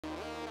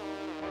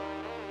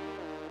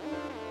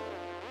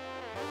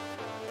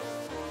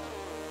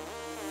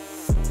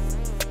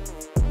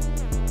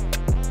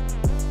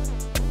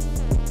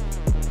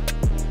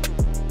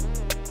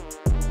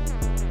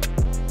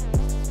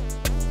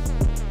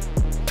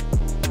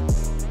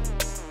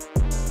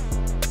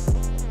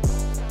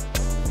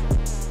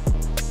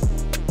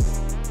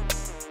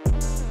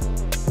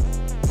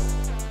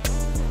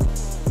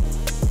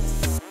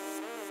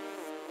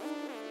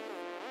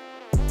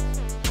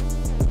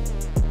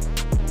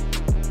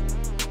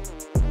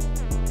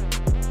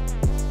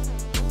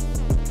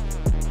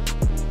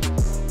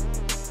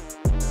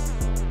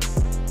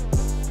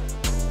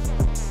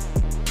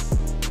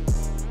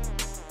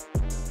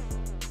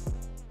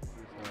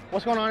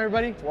What's going on,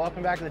 everybody?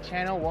 Welcome back to the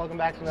channel. Welcome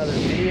back to another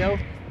video.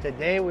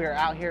 Today we are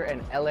out here in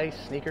LA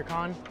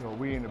Sneakercon. No,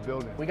 we in the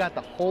building. We got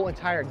the whole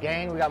entire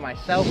gang. We got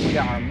myself, we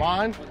got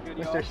Armand,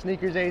 Mr.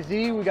 Sneakers AZ,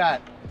 we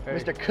got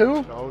Mr. Koo.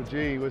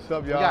 OG, what's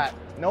up, y'all? We got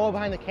Noah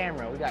behind the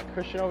camera. We got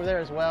Christian over there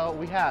as well.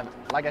 We have,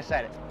 like I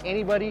said,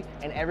 anybody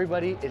and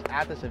everybody is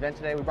at this event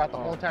today. We brought the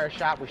whole entire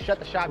shop. We shut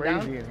the shop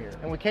down in here.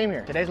 and we came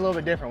here. Today's a little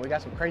bit different. We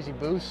got some crazy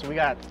booths. We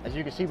got, as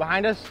you can see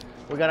behind us,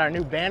 we got our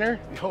new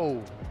banner.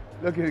 Yo,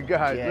 look at the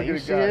guys. Yeah, look you at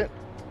the see guys. it.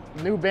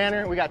 New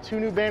banner. We got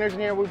 2 new banners in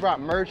here. We brought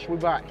merch. We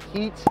brought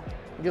heat.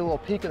 We get a little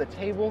peek of the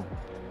table.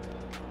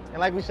 And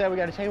like we said, we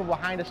got a table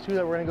behind us too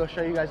that we're gonna go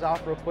show you guys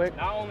off real quick.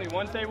 Not only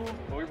 1 table,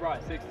 but we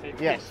brought 6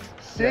 tables. Yes,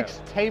 6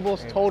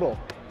 tables total.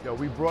 Yo,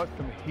 we brought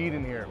some heat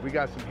in here. We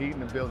got some heat in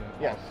the building.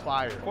 Yes. On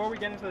fire. Before we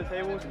get into the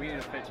tables, we need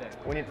a fit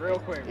check. We need real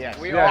quick. Yes.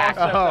 We all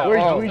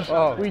stepped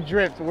up. We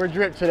dripped. We're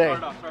dripped today.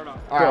 Start off.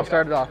 All right, I'll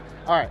start it off.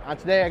 All right, on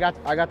today I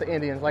got the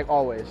Indians like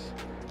always.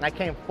 And I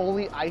came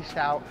fully iced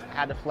out. I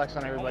had to flex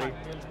on everybody.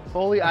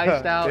 Fully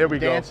iced out, There we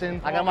go.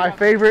 dancing. I got my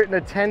favorite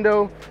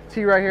Nintendo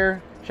tee right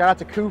here. Shout out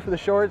to Koo for the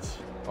shorts.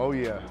 Oh,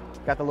 yeah.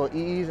 Got the little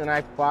E's, and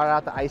I brought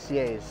out the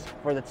ICAs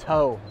for the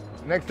toe.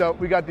 Next up,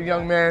 we got the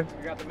young man.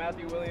 We got the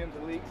Matthew Williams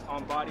Leaks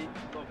on body.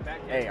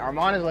 Hey,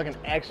 Armand is looking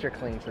extra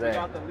clean today. We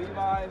got the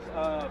Levi's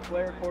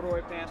flare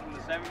corduroy pants from the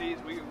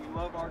 70s. We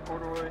love our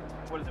corduroy.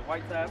 What is it,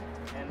 white tab?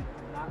 And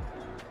not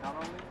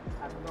only,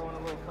 I have to throw in a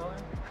little color.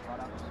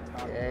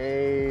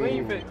 Hey.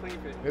 Clean fit.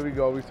 Here we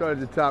go. We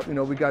started at the top. You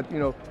know, we got,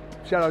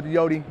 shout out to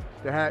Yodi,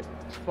 the hat,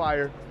 it's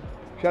fire.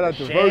 Shout out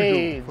to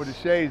Virgil for the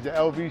shades, the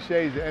LV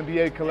shades, the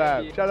NBA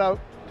collab. Shout out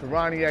to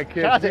Ronnie at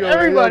Kids. Shout out to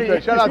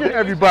everybody. Shout out to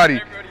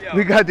everybody.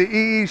 We got the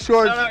EE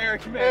shorts. Shout out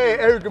Eric Emanuel. Hey,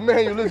 Eric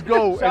Emanuel, let's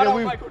go. Shout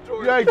out Michael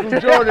Jordan. Michael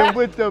Jordan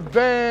with the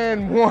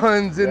band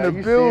ones in the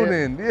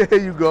building. There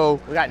you go.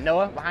 We got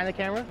Noah behind the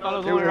camera.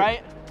 Fellas on the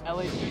right.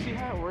 LA sushi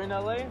hat. We're in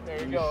LA.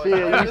 There you go. See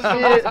it, This you is the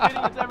see most it.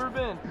 fitting it's ever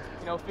been.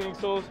 You know, Phoenix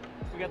Souls.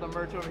 We got the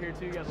merch over here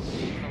too. You guys will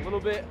see in a little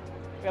bit.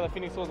 We got the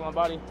Phoenix Souls on the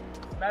body.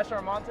 Matched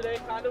Armand today,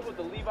 kind of with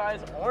the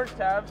Levi's orange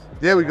tabs.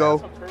 There we go.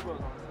 Some turbos on it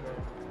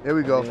today. There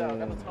we go. Got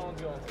the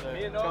tones going today.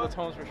 Me and Noah, got the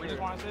tones for sure. We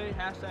just want to say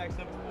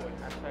 #SimpleBoy.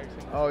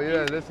 #SimpleBoy. Oh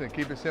yeah, listen,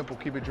 keep it simple,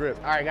 keep it drip.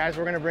 All right, guys,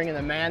 we're gonna bring in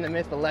the man, the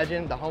myth, the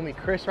legend, the homie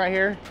Chris right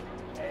here.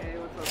 Hey,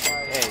 what's up,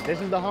 guys? Hey, this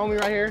is the homie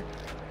right here.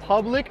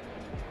 Public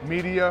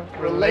Media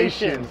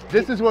relations.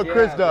 This is what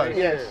Chris does.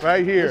 Yes.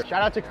 Right here.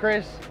 Shout out to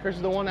Chris. Chris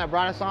is the one that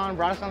brought us on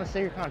the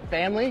Sneakercon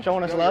family,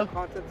 showing us love.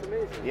 Your content's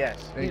amazing.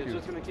 Yes. Thank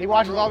you. He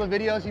watches all the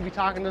videos. He be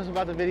talking to us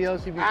about the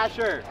videos. He be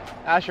Asher.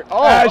 Asher.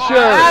 Oh, Asher.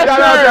 Shout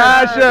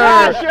out to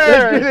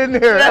Asher. Let's get in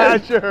there,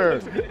 Yes.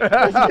 Asher.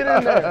 Let's get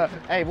in there.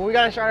 Hey, but we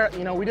gotta start.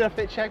 You know, we did a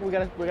fit check. We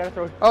gotta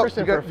throw Chris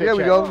in for a fit check. There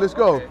we go. Let's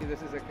go. Okay,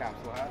 this is a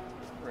capsule hat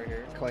right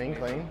here. Clean.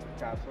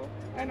 Capsule.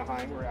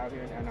 Anaheim. We're out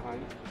here in Anaheim.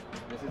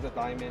 This is a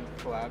diamond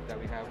collab that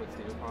we have with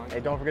Sneakercon. Hey,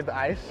 don't forget the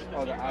ice.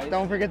 Oh, the ice.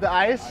 Don't forget the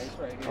ice. Ice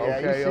right here. Yeah,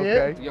 you see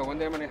Okay. it? Yo, one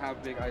day I'm gonna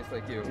have big ice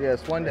like you.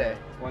 Yes, one day.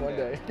 One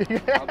day.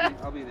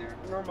 I'll be there.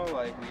 Normal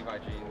like Levi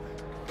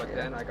jeans, but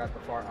then I got the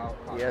far out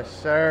concept. Yes,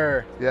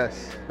 sir.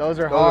 Yes. Those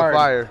are Those hard. are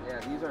fire. Yeah,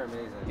 these are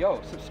amazing. Yo,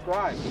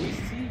 subscribe. We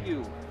see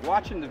you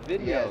watching the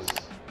videos. Yes.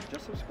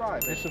 Just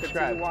subscribe. Just Continue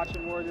subscribe.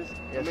 watching more of this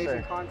amazing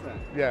sir. content.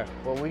 Yeah.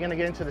 Well, we're gonna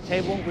get into the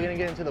table. We're gonna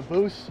get into the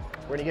booths.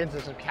 We're gonna get into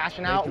some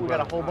cashing out. We got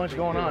a whole bunch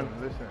going on.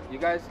 Listen. You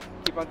guys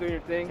keep on doing your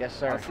thing. Yes,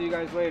 sir. I'll see you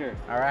guys later.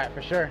 All right,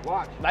 for sure.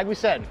 Watch. Like we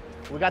said,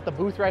 we got the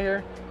booth right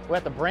here. We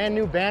got the brand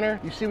new banner.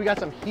 You see we got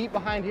some heat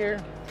behind here.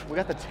 We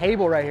got the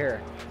table right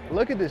here.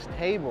 Look at this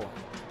table.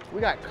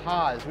 We got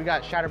cause, we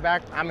got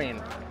Shatterback. I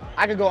mean,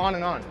 I could go on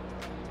and on.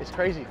 It's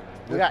crazy.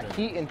 We got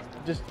heat and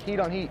just heat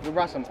on heat. We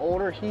brought some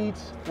older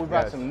heats. We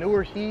brought some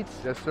newer heats.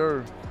 Yes,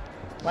 sir.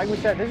 Like we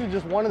said, this is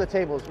just one of the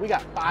tables. We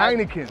got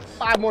Heinekens.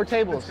 5 more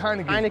tables.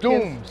 Heinekens.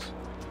 Dooms.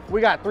 We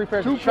got 3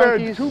 pairs of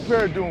Two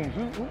pair of Dooms.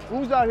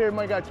 Who's out here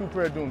might got 2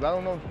 pair of Dooms? I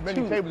don't know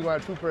many tables gonna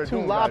have 2 pair of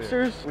Dooms. 2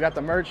 lobsters. We got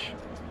the merch.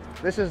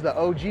 This is the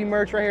OG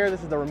merch right here.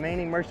 This is the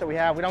remaining merch that we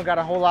have. We don't got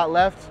a whole lot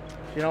left.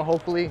 You know,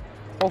 hopefully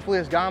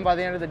it's gone by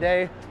the end of the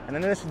day. And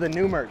then this is the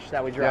new merch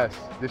that we dropped.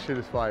 Yes, this shit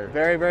is fire.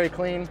 Very, very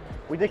clean.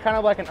 We did kind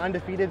of like an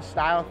undefeated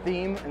style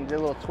theme and did a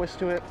little twist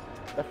to it.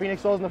 The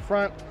Phoenix Souls in the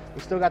front. We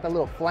still got the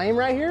little flame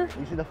right here.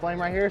 You see the flame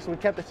right here? So we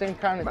kept the same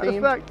kind of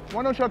theme. Matter of fact,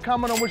 why don't y'all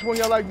comment on which one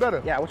y'all like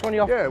better? Yeah, which one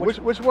y'all? Yeah, which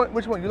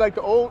one? You like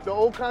the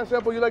old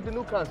concept or you like the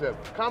new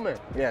concept? Comment.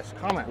 Yes,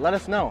 comment. Let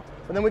us know.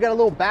 But then we got a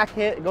little back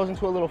hit. It goes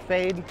into a little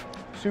fade.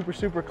 Super,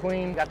 super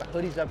clean. Got the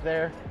hoodies up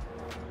there.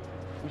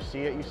 You see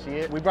it, you see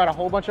it. We brought a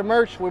whole bunch of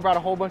merch. We brought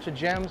a whole bunch of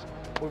gems.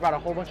 We brought a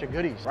whole bunch of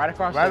goodies. Right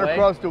across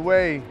the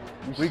way,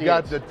 we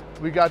got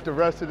the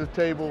rest of the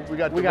table. We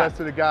got the rest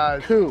of the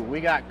guys. Koo.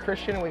 We got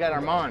Christian and we got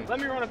Armand.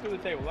 Let me run it through the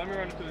table.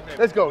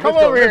 Let's go. Come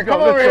over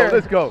here.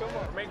 Let's go.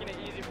 We're making it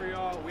easy for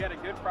y'all. We had a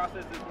good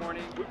process this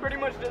morning. We pretty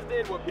much just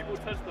did what people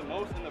touch the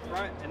most in the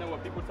front and then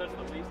what people touch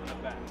the least in the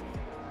back.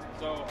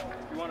 So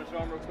if you want to show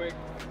them real quick,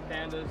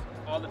 Pandas,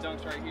 all the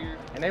dunks right here.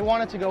 And they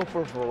wanted to go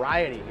for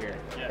variety here.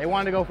 Yes. They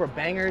wanted to go for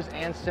bangers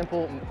and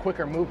simple,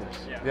 quicker movers.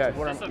 Yeah, Yes. it's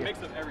just a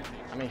mix of everything.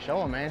 I mean, show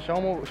them, man. Show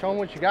them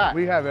what you got.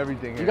 We have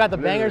everything here. You got the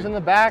bangers in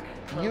the back,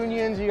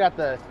 unions, you got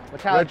the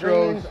metallic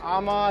Retros. greens,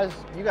 Amas,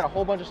 you got a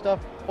whole bunch of stuff,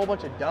 whole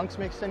bunch of dunks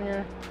mixed in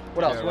here.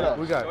 What else? What else?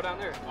 We got Go down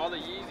there. All the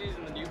Yeezys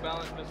and the New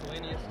Balance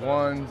miscellaneous stuff.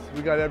 ones.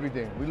 We got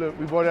everything.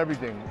 We bought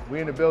everything. We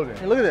in the building.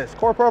 Hey, look at this.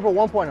 Core Purple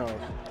 1.0s,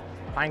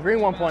 Pine Green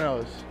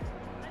 1.0s,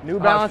 New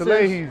Balances,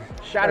 Salehi's.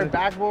 shattered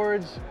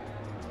backboards.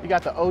 You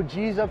got the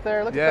OGs up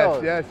there. Look Yes, at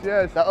those. yes,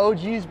 yes. The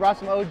OGs, brought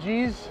some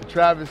OGs.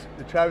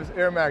 The Travis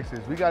Air Maxes.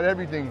 We got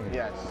everything here.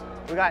 Yes.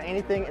 We got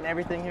anything and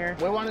everything here.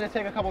 We wanted to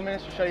take a couple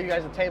minutes to show you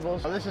guys the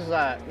tables. So this is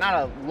not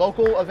a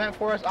local event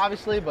for us,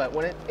 obviously, but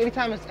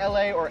anytime it's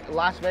LA or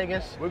Las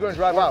Vegas, We're gonna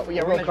drive out.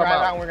 Yeah, we're gonna drive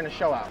out and we're gonna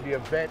show out. The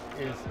event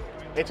is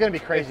It's gonna be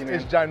crazy, man.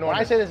 It's ginormous. When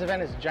I say this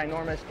event is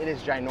ginormous, it is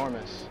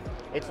ginormous.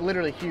 It's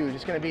literally huge.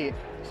 It's gonna be,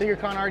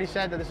 Sneakercon already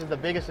said that this is the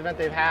biggest event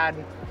they've had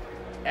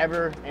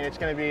ever, and it's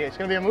gonna be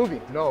a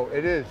movie. No,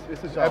 it is.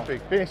 This is So,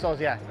 epic. Phoenix Souls,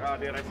 yeah. Oh,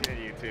 dude, I've seen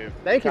it on YouTube.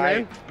 Thank you,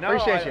 man. No,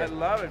 Appreciate you. I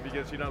love it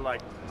because, you know,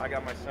 like, I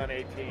got my son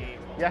 18,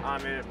 Yeah.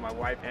 I'm in it, my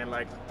wife, and,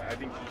 like, I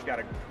think she's got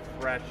a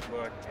fresh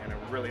look and a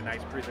really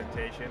nice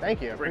presentation.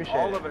 Thank you, I Bring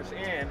appreciate all it. of us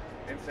in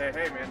and say,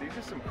 hey, man, these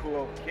are some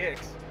cool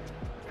kicks.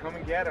 Come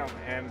and get them,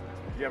 and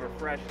you have a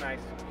fresh, nice,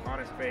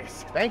 honest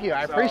face. Thank you,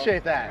 I So,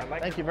 appreciate that. I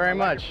like Thank your- you very I like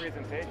much. Your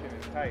presentation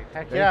is tight.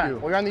 Heck Thank yeah. you.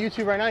 Well, you're on the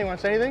YouTube right now. You want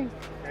to say anything?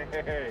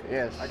 Hey,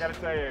 Yes. I gotta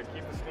tell you,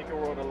 keep the sneaker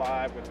world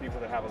alive with people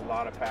that have a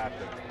lot of passion.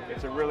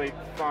 It's a really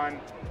fun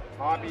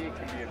hobby. It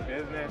can be a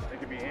business. It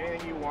can be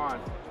anything you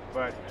want,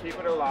 but keep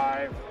it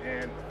alive.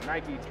 And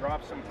Nike,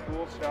 drop some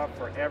cool stuff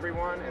for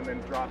everyone, and then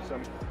drop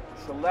some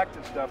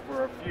selective stuff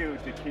for a few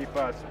to keep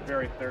us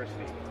very thirsty.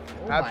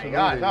 Oh Absolutely. my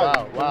God. That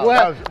was Wow.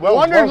 well- That was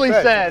wonderfully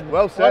well said.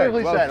 Well said.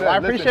 Wonderfully Well said. said. Well, I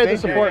Listen, appreciate the thank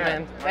you, support, Aaron.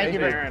 man. Thank you, Thank you,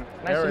 Aaron. Aaron.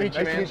 Nice to meet you, Nice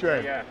man. to meet you,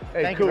 Aaron. Yeah.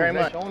 Hey, Thank cool, you very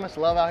man. much. Showing us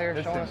love out here,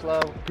 Listen, showing us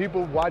love.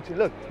 People watching.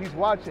 Look, he's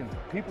watching.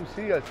 People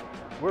see us.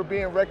 We're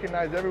being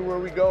recognized everywhere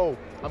we go.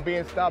 I'm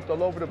being stopped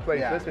all over the place.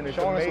 Yeah, Listen, it's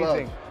showing us love.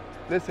 amazing.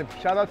 Listen,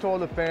 shout out to all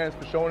the fans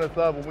for showing us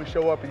love when we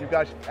show up and you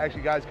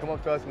guys come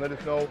up to us and let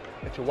us know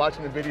that you're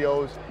watching the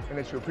videos and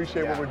that you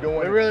appreciate what we're doing.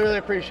 We really, really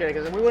appreciate it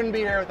because we wouldn't be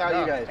here without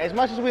No. you guys. As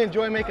much as we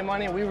enjoy making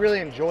money, we really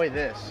enjoy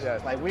this.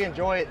 Yes. Like we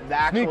enjoy the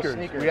actual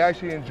sneakers. We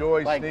actually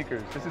enjoy Like-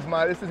 sneakers. This is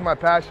my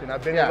passion.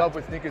 I've been Yeah. in love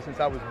with sneakers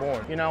since I was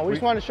born. You know, we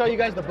just wanted to show you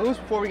guys the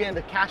boost before we get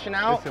into cashing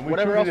out. Listen,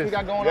 Whatever truly else we just-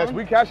 got going yes, on.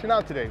 we cashing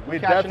out today. We're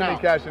Cashing definitely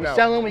out. cashing we out.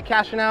 selling, we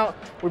cashing out.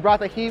 We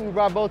brought the heat, we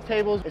brought both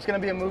tables. It's gonna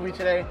be a movie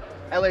today.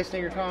 LA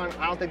Sneakercon.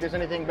 I don't think there's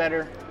anything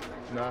better.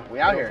 Nah, We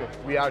out here.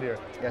 We out here.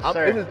 Yes,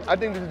 sir. I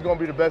think this is going to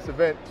be the best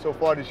event so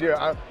far this year.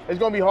 It's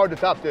going to be hard to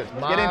top this.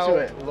 Let's get into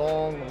it.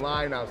 Long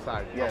line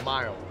outside. Yes. A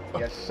mile.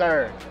 Yes,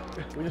 sir.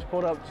 We just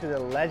pulled up to the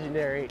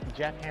legendary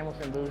Jeff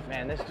Hamilton booth.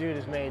 Man, this dude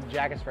has made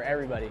jackets for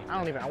everybody. I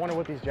wonder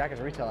what these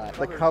jackets retail at.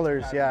 The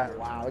colors, yeah.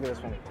 Wow, look at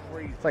this one.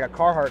 It's like a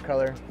Carhartt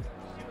color.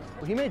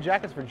 Well, he made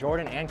jackets for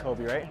Jordan and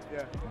Kobe, right?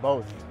 Yeah.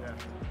 Both. Yeah.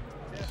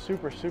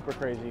 Super, super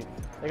crazy.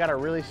 They got a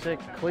really sick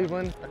a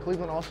Cleveland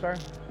All-Star.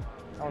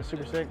 That one's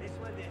super sick. This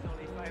one, there's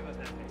only 5 of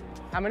them.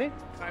 How many?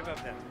 5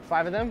 of them.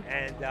 5 of them?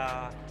 And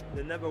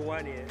the number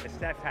 1 is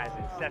Steph has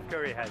it. Steph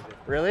Curry has it.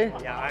 Really?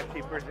 Yeah, I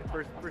actually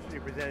personally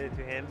presented it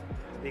to him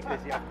because,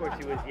 of course,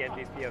 he was the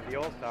MVP of the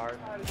All-Star.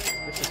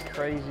 This is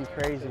crazy,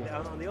 crazy.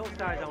 On the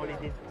All-Stars, I only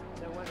did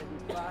the one. I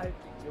did 5.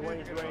 The one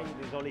he's wearing,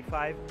 there's only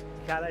 5.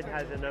 Khaled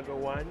has the number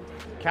 1.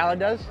 Khaled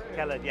does?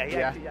 Khaled, yeah. He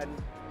Yeah. actually,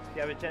 if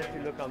you have a chance to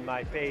look on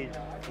my page,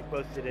 he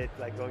posted it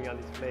like going on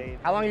his plane.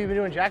 How long have you been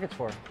doing jackets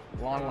for?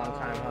 Long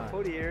time, huh?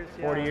 40 years.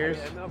 Yeah. 40 years?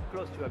 I mean, I'm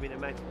close to. I mean,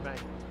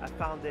 I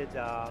founded,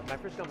 my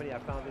first company I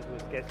founded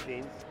was Guess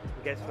Jeans,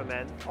 Guess for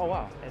Men. Oh,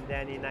 wow. And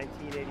then in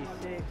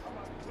 1986,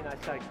 I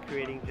started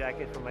creating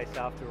jackets for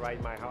myself to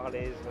ride my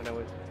Harleys when I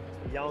was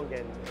young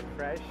and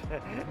fresh.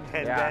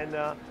 And Yeah.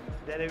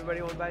 then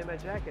everybody would buy my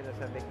jacket. I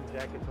started making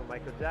jackets for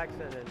Michael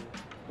Jackson and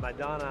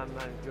Madonna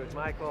and George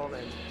Michael.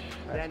 And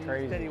That's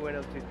crazy. then he went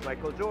up to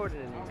Michael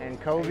Jordan And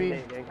Kobe.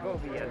 and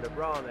Kobe and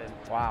LeBron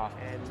and Wow.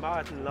 and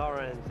Martin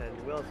Lawrence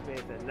and Will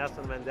Smith and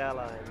Nelson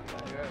Mandela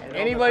and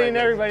Anybody and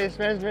everybody that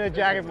Smith's been a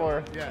jacket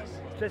for. Yes.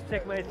 just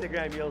check my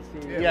Instagram, you'll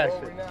see. Yes.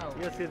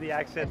 You'll see the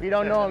accent. If you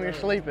don't know him, you're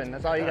sleeping.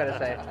 That's all you gotta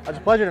say. It's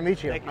a pleasure to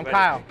meet you. Thank you, I'm buddy.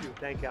 Kyle.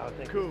 Thank you.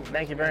 Thank Cool. you.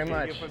 Thank you very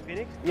much. You're from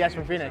Phoenix? Yes,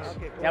 from Phoenix.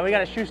 Okay, cool. Yeah, we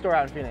got a shoe store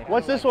out in Phoenix.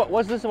 What's this one?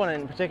 What's this one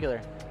in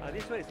particular?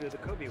 This one is the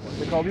Kobe one.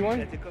 The Kobe one?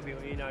 That's the Kobe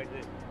one.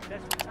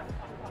 That's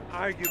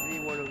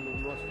arguably one of the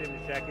most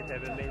famous jackets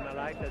I've ever made in my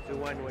life. That's the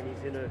one when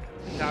he's in a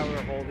tower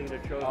holding the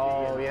trophy.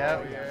 Oh, and- yeah.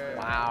 yeah.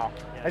 Wow.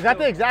 Yeah, Is that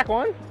so- the exact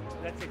one?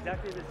 That's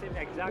exactly the same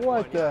exact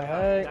What one. the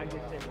heck? Exactly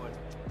the same one.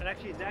 And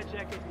actually, that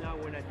jacket now,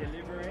 when I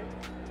deliver it,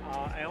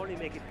 I only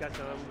make it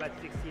custom. I'm about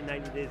 60,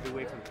 90 days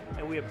away from it.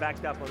 And we are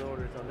backed up on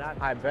orders on that.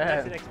 I bet.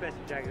 That's an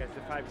expensive jacket. That's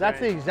a $5,000. That's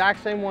the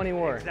exact same one he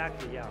wore.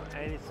 Exactly, yeah.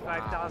 And it's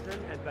 5,000.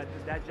 But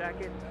that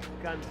jacket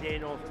comes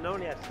in also. Not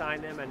only I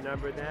sign them and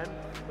number them,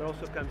 but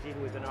also comes in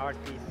with an art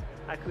piece.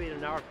 I create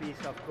an art piece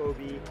of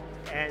Kobe,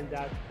 and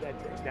that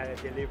I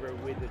deliver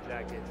with the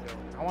jacket. So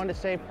I wanted to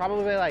say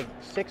probably like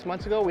 6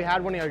 months ago, we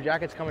had one of your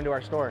jackets come into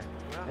our store,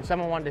 and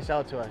someone wanted to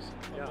sell it to us.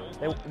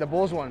 yeah. The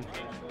Bulls one.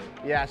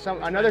 Yeah,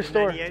 another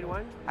store. 98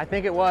 one? I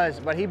think it was,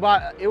 but he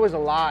bought, it was a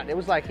lot. It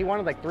was like, he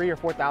wanted like 3,000 or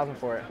 4,000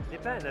 for it.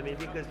 Depends, I mean,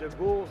 because the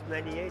Bulls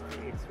 98,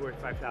 it's worth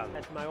 5,000.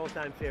 That's my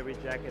all-time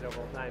favorite jacket of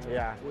all time.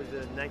 Yeah. It was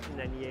a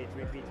 1998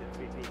 repeated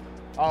three-piece.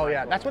 Oh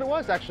yeah, that's what it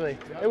was actually.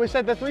 It was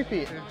said the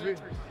three-peat.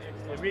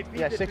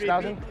 Yeah,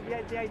 6,000?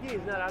 Yeah, the idea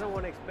is not, I don't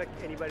want to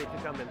expect anybody to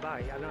come and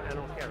buy. I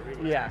don't care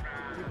really. Yeah.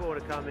 People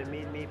want to come and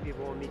meet me.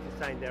 People want me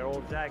to sign their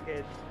old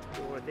jackets.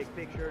 People want to take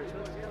pictures. So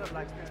it's kind of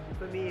like,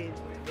 for me,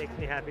 it makes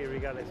me happy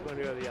regardless, one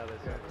way or the other.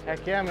 So.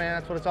 Heck yeah, man,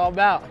 that's what it's all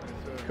about.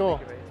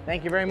 Cool.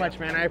 Thank you very much,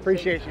 man. I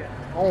appreciate you.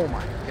 Oh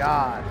my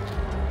God.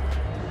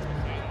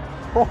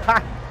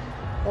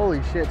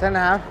 Holy shit,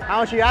 10.5.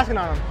 How much are you asking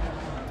on them?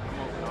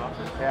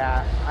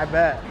 Yeah, I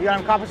bet. You got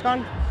them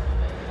CON?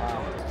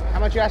 Wow. How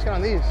much are you asking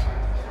on these?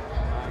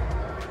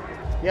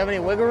 You have any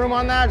wiggle room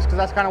on that? Just because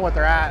that's kind of what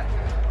they're at.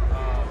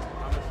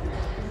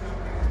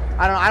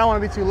 I don't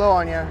want to be too low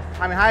on you.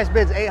 I mean, highest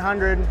bid's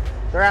 800.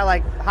 They're at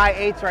like high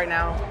 8s right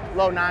now.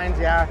 Low 9s,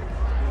 yeah.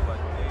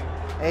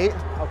 8?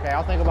 Okay,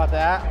 I'll think about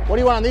that. What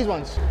do you want on these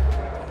ones?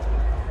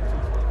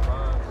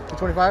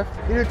 225?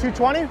 You do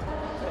 220? Is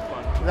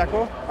that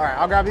cool? All right,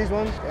 I'll grab these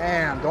ones.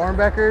 Damn,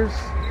 Dornbeckers.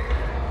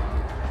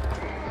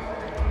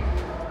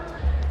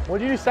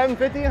 What'd you do,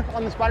 750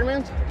 on the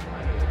Spider-Mans?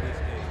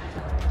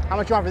 How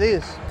much you want for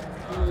these?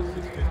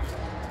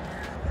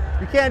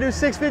 You can't do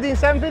 650 and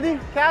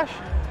 750 cash?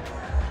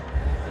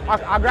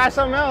 I'll grab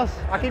something else.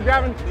 I'll keep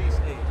grabbing. At least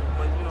 8,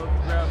 but you know, if you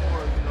grab more,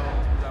 you know,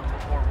 you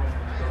got more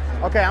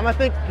room. Okay, I'm gonna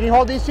think. Can you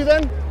hold these two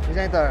then? These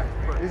ain't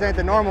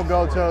the normal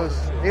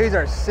go-tos. These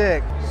are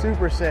sick,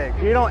 super sick.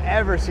 You don't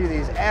ever see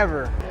these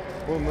ever.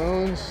 Blue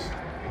Moons,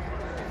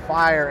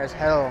 fire as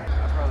hell.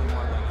 I probably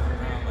want like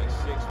around like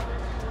 6.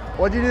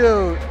 What'd you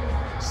do?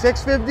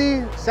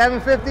 650,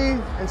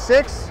 750, and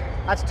 6?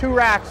 That's 2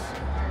 racks.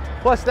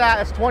 Plus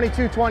that's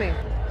 2220. Can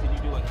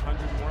you do like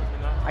 100 more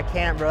than that? I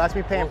can't, bro. That's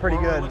me paying pretty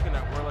good. We're looking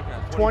at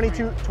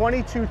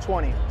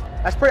 2220.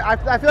 That's pretty.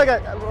 I feel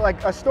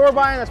like a store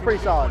buying. That's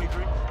pretty solid.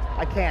 23?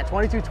 I can't.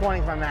 2220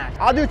 is my max.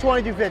 I'll do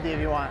 2250 if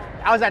you want.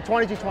 I was at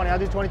 2220. I'll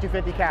do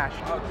 2250 cash.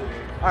 I'll do it.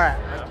 All right.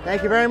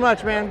 Thank you very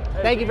much, man.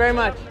 Thank you very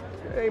much.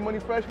 Hey, Money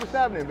Fresh, what's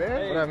happening, man?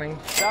 Hey, What up, man?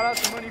 Shout out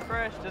to Money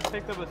Fresh. Just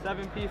picked up a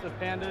 7-piece of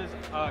Pandas,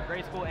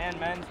 grade school and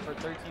men's for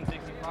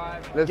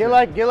 $13.65.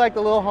 Get like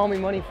the little homie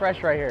Money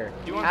Fresh right here.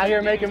 Out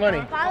here making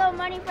money. Follow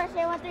Money Fresh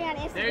 813 on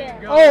Instagram. There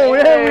you go. Oh,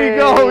 there we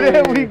go,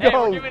 there we Hey,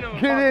 go. we're giving him a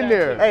Get in pop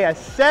there. Hey, a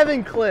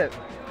 7 clip.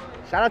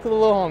 Shout out to the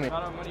little homie.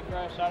 Shout out Money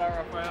Fresh. Shout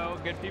out Rafael.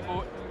 Good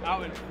people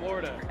out in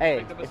Florida. Hey,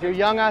 Picked up a if you're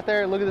young out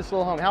there, look at this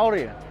little homie. How old are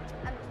you?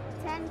 I'm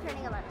 10,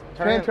 turning 11.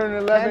 10 turning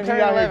 11, 10 he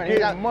turning out here 11.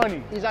 getting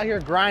money. He's out here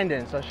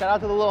grinding. So shout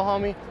out to the little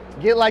homie.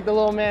 Get like the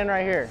little man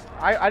right here.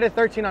 I did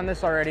 13 on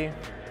this already.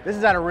 This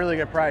is at a really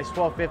good price,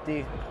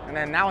 $12.50. And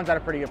then that one's at a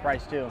pretty good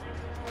price too.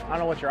 I don't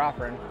know what you're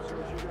offering. So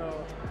would you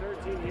go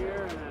 13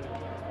 here and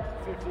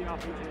then 50 off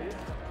each of these?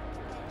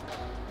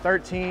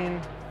 13,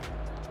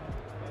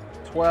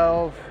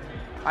 12.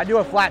 I do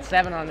a flat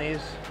 7 on these,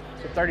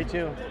 so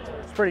 32.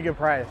 It's a pretty good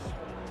price.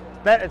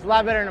 It's a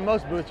lot better than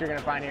most boots you're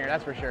gonna find here,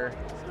 that's for sure.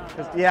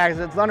 Yeah, because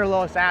it's under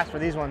lowest ass for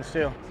these ones too. So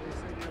you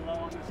said you're low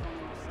on this one,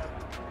 7.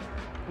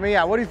 I mean,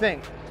 yeah, what do you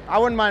think? I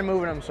wouldn't mind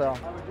moving them, so.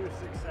 I would do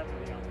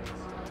 670 on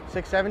this.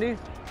 670?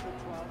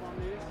 12 on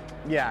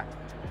these. Yeah,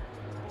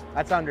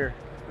 that's under.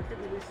 We could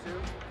do these too.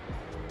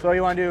 So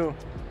you want to do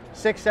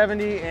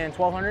 670 and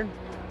 1200?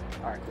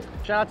 All right, cool.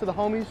 Shout out to the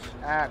homies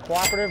at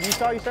Cooperative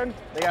Utah, you said?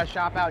 They got a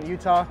shop out in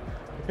Utah.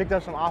 They picked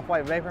up some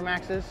off-white Vapor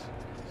Maxes,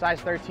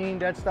 size 13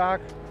 dead stock,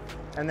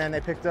 and then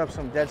they picked up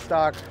some dead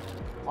stock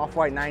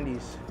off-white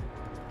 90s.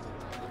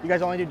 You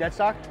guys only do dead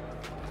stock?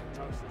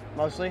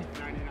 Mostly?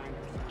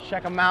 99%.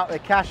 Check them out. They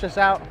cashed us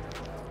out.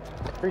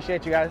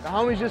 Appreciate you guys. The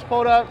homies just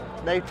pulled up.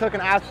 They took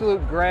an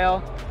absolute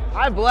grail.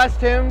 I blessed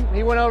him.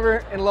 He went over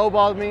and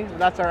lowballed me. But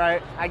that's all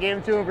right. I gave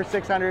him to him for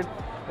 600.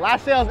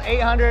 Last sale's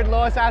 800.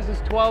 Lowest ass is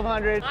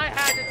 1200. I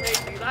had to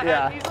take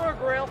these. These were a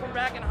grail from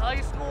back in high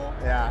school.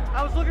 Yeah.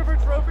 I was looking for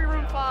trophy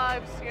room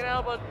 5s, you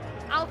know, but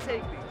I'll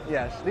take these.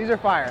 Yes, these are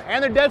fire.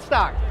 And they're dead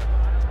stock.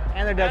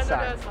 And they're dead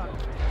stock.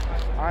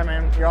 All right,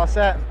 man. You're all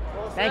set.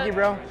 Thank you,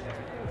 bro.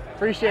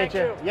 Appreciate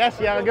you. Yes,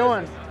 you have a good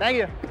one. Thank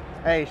you.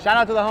 Hey, shout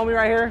out to the homie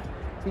right here.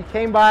 He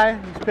came by.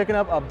 He's picking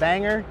up a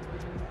banger.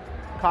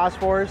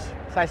 Cos4s,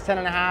 size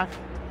 10.5.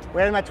 We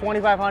had him at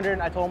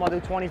 2,500. I told him I'll do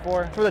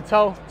 24 for the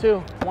toe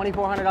too.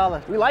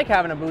 $2,400. We like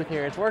having a booth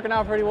here. It's working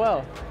out pretty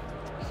well.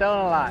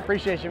 Selling a lot.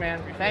 Appreciate you,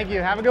 man. Thank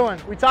you. Have a good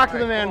one. We talked to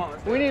the man.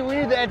 We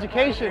need the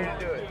education.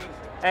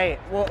 Hey,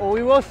 well,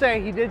 we will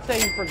say, he did say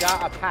he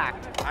forgot a pack.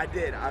 I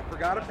did. I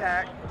forgot a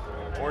pack,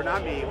 or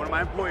not me, one of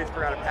my employees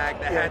forgot a pack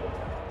that had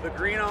the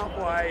green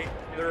off-white,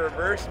 the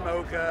reverse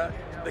mocha,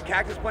 the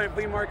Cactus Plant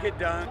Flea Market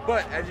dunk.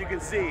 But as you can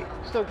see,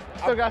 still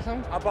got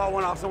some? I bought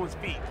one off someone's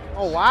feet.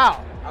 Oh,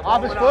 wow.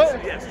 Off his foot?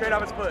 Yeah, straight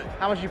off his foot.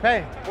 How much you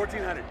pay?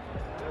 $1,400.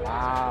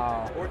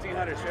 Wow.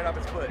 $1,400 straight off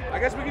his foot. I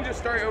guess we can just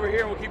start over here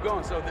and we'll keep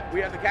going. So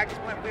we have the Cactus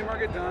Plant Flea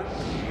Market dunk.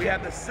 We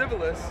have the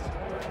Civilist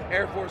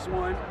Air Force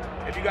One.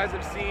 If you guys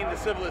have seen the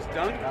Civilist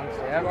dunk,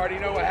 you already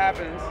know what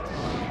happens.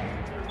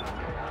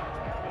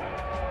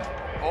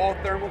 All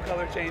thermal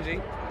color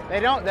changing. They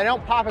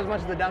don't pop as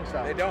much as the dunks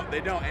though.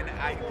 They don't. And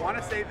I want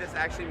to say this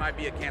actually might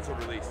be a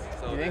canceled release.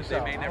 So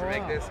they may never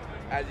make this.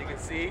 As you can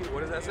see,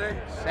 what does that say?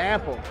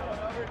 Sample.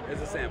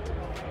 It's a sample.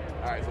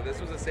 All right, so this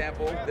was a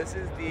sample. This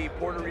is the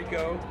Puerto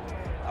Rico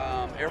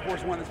Air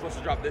Force One that's supposed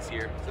to drop this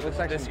year. So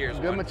this year's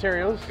good one.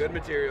 materials. Good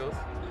materials.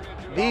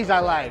 These I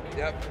like.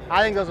 Yep.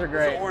 I think those are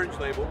great. It's an orange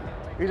label.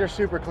 These are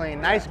super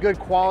clean. Nice, good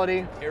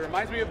quality. It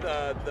reminds me of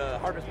the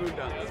Harvest Moon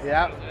dunks.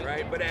 Yeah.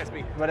 Right, but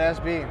SB. But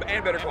SB.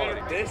 And better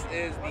quality. This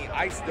is the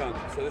ice dunk.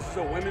 So this is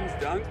a women's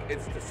dunk.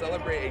 It's to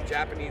celebrate a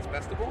Japanese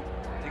festival.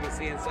 As you can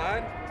see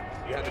inside,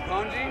 you have the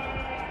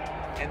kanji.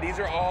 And these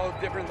are all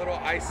different little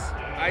ice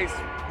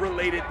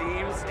related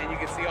themes, and you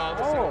can see all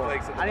the snow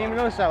flakes at the I didn't even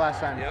notice that last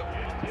time.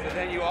 Yep. So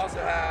then you also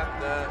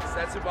have the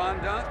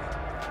Setsuban dunk.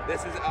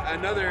 This is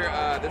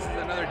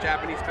another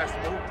Japanese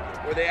festival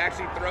where they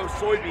actually throw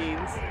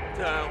soybeans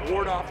to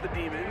ward off the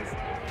demons.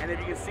 And if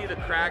you can see the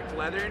cracked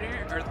leather in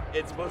here,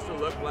 it's supposed to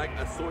look like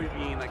a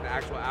soybean, like the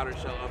actual outer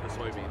shell of the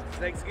soybean.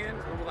 Snakeskin,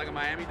 almost like a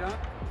Miami dunk.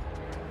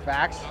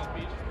 Facts.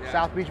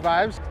 South Beach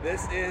vibes.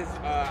 This is,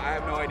 I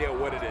have no idea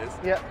what it is.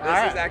 Yeah.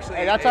 This is actually,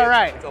 hey, that's all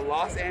right. It's a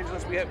Los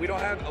Angeles. We don't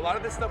have, a lot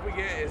of the stuff we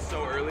get is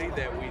so early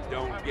that we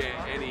don't get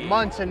any.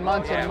 Months and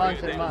months and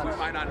months and months. We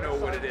might not know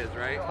what it is,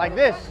 right? Like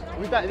this.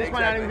 We thought this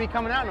might not even be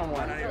coming out no more.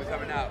 Might not even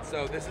coming out.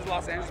 So this is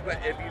Los Angeles, but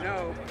if you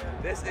know,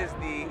 this is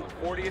the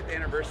 40th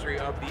anniversary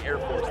of the Air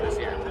Force this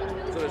year.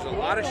 So there's a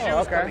lot of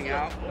shoes coming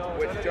out,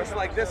 which just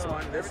like this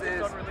one, this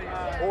is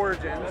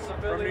Origins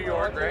from New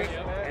York, right?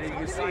 And you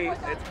can see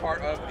it's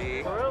part of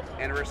the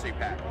anniversary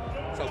pack.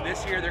 So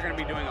this year they're going to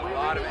be doing a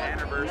lot of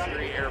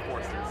anniversary Air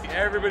Forces.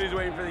 Everybody's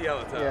waiting for the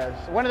yellow toe.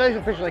 Yes. When do those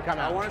officially come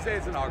out? I want to say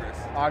it's in August.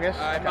 August?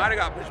 It might have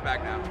got pushed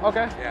back now.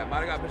 Okay. Yeah, it might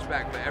have got pushed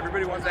back, but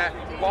everybody wants that.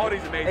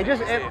 Quality's amazing. It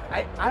just,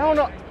 I don't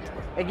know.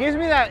 It gives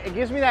me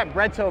that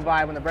bread toe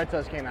vibe when the bread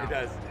toes came out. It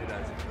does. It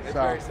does. It's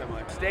very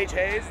similar. Stage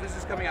Haze. This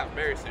is coming out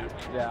very soon.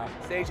 Yeah.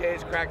 Stage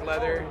Haze, cracked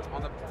leather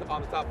on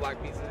the top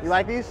black pieces. You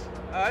like these?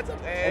 It's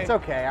okay. It's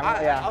okay.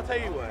 I'll tell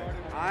you what.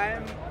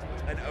 I'm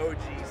an OG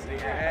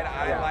sneakerhead.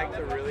 I like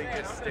to really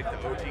just stick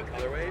to OG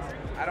colorways.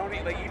 I don't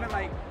need even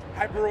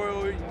Hyper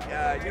Royal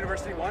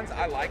University ones.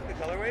 I like the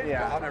colorways,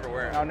 but I'll never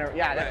wear them. I'll never.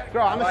 Yeah,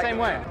 bro, I'm the same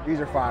way. These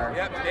are fire.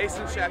 Yep,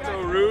 Mason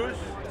Chateau Rouge.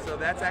 So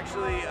that's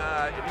actually,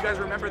 if you guys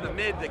remember the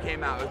mid that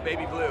came out, it was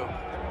baby blue.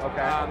 Okay.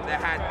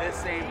 That had this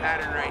same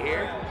pattern right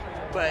here.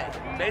 But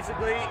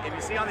basically, if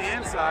you see on the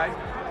inside,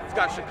 it's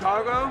got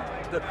Chicago,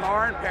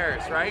 Dakar, and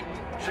Paris, right?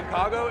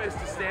 Chicago is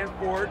to stand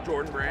for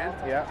Jordan Brand.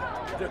 Yeah.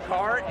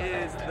 Dakar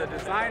is the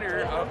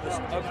designer of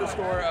the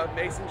store of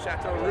Mason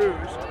Chateau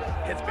Rouge.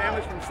 His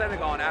family's from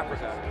Senegal in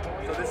Africa.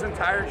 So this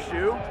entire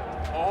shoe,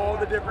 all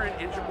the different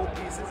integral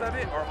pieces of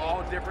it are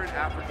all different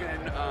African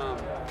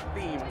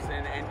themes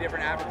and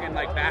different African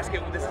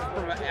basket. This is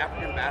from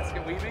African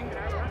basket weaving.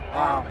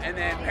 And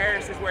then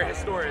Paris is where his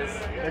store is.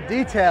 The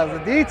details,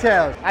 the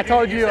details. I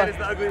told you. Said it's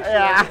the ugliest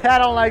yeah, I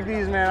don't like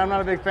these, man. I'm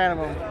not a big fan of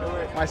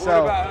them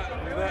myself.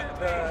 What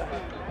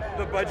about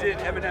the budget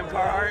M&M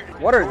Carhartt?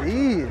 What are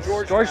these?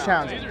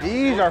 Georgetown.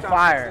 These are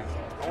fire.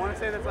 I want to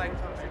say that's like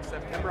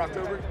September,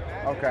 October.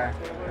 Okay.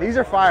 These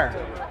are fire.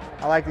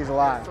 I like these a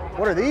lot.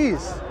 What are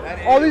these?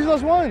 Oh, these are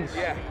those ones.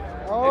 Yeah.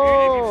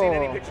 Oh. If you've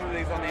seen any pictures of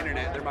these on the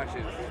internet, they're my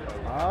shoes.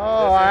 Oh,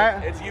 all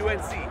right. It's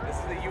UNC. This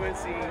is the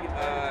UNC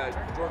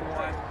Jordan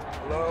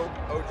 1 Low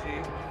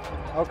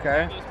OG.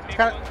 Okay. It's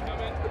kind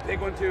of the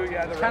big one too.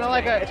 Yeah. It's kind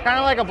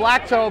of like a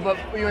black toe, but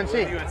UNC.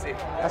 UNC.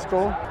 That's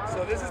cool.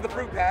 So this is the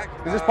fruit pack.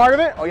 Is this part of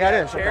it? Oh yeah,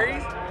 it is.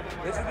 Cherries. Okay.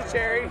 This is the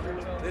cherry.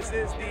 This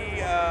is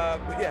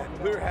the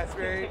blue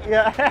raspberry.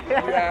 Yeah.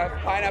 You have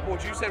pineapple,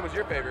 which you said was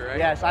your favorite, right?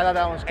 Yes, I thought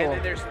that one was cool. And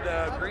then there's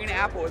the green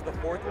apple is the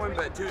fourth one,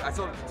 but I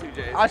sold it to 2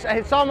 J's.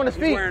 I saw him on his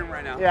feet. He's wearing them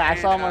right now. Yeah, I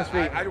saw him on his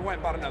feet. I went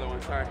and bought another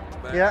one, sorry.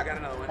 But yeah. I got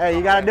another one. Hey,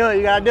 you gotta do it.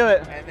 You gotta do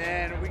it. And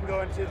then we can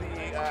go into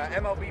the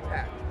MLB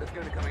pack that's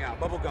going to be coming out,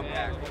 bubblegum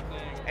pack.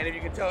 And if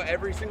you can tell,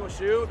 every single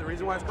shoe, the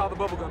reason why it's called the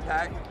bubblegum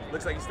pack,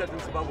 looks like you stepped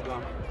into some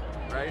bubblegum,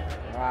 right?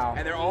 Wow.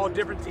 And they're all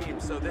different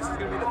teams. So this is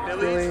going to be the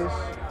Phillies,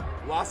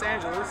 Los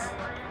Angeles,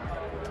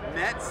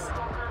 Mets,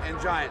 and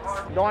Giants.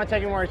 Don't want to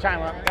take any more of your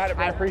time up. Got it,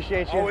 bro. I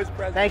appreciate you. Always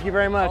present. Thank you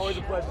very much. Always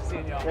a pleasure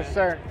seeing y'all. Yes,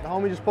 sir. The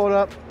homie just pulled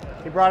up.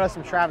 He brought us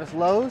some Travis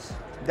Lowe's,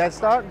 dead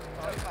stock,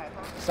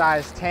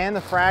 size 10,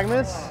 the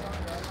fragments.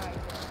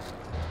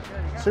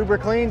 Super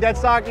clean, dead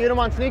stock. You get them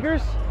on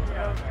sneakers?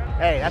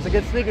 Hey, that's a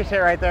good sneakers hit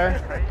right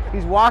there.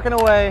 He's walking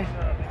away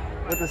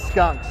with the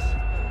skunks.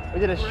 We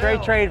did a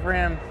straight trade for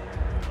him.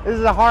 This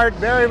is a hard,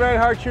 very, very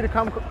hard shoe to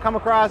come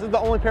across. This is the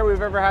only pair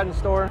we've ever had in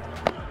store.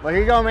 But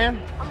here you go,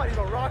 man. I might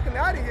even rock him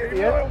out of here.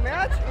 You Yep. know,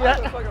 match? Yeah.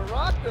 I'm fucking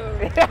rock though.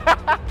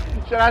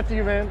 Shout out to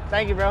you, man.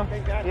 Thank you, bro.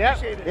 Thank God. Yep.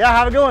 Appreciate it. Yeah,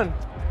 have a good one.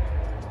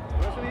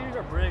 The rest of these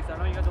are bricks. I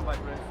know you guys don't buy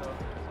bricks, so.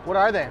 What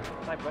are they?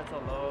 It's like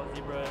Bretzel Low,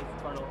 Zebras,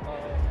 Cardinal.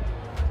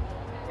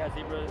 Yeah,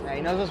 Zebras. Yeah,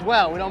 he knows us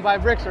well. We don't buy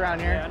bricks around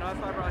here. Yeah, I know that's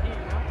why I brought heat, you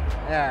know?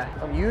 Yeah,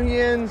 some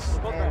Unions.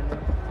 Both And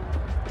brand.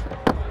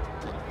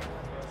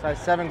 size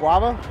 7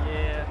 guava.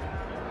 Yeah.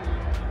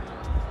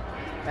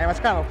 Man, that's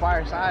kind of a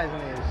fire size in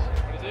these.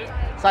 What is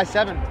it? Size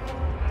 7.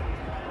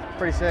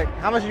 Pretty sick.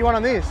 How much do you want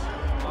on these?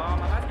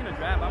 I'm asking a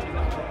grand.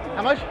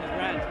 How much?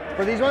 Grand.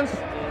 For these ones?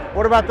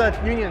 What about the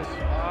Unions?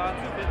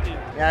 250.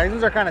 Yeah, these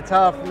ones are kind of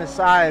tough in this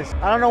size.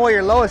 I don't know what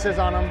your lowest is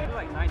on them. They're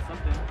like 9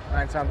 something.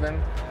 9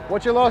 something.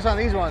 What's your lowest on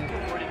these ones?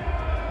 240.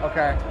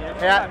 Okay.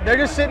 Yeah, they're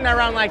just sitting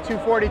around like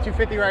 240,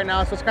 250 right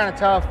now, so it's kind of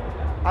tough.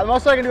 The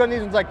most I can do on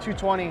these ones is like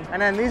 220.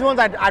 And then these ones,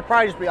 I'd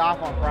probably just be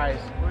off on price.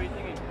 What are you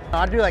thinking?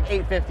 I'd do like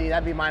 850.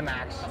 That'd be my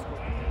max.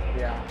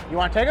 Yeah. You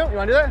want to take them? You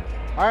want to do that?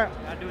 All right.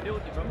 I'll do a deal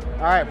with you, bro.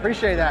 All right.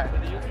 Appreciate that.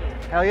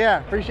 Hell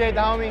yeah. Appreciate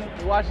the homie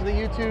who watches the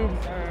YouTube.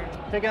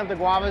 Picking up the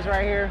guavas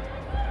right here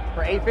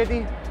for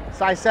 850.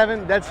 Size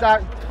 7, dead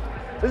stock.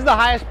 This is the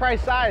highest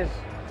price size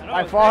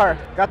by far.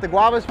 Got the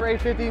guavas for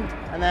 850,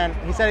 and then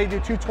he said he'd do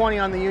 220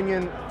 on the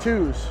Union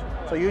 2s.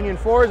 So Union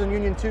 4s and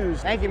Union 2s.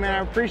 Thank you, man. I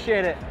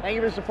appreciate it. Thank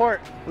you for the support.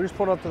 We just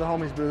pulled up to the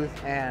homie's booth,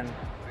 and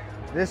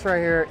this right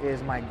here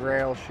is my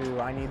grail shoe.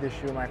 I need this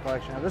shoe in my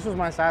collection. If this was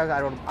my size,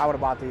 I would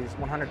have bought these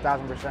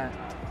 100,000%.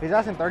 He's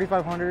asking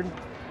 3,500.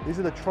 These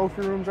are the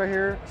trophy rooms right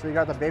here. So you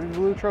got the baby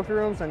blue trophy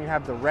rooms, and you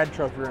have the red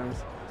trophy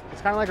rooms. It's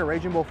kind of like a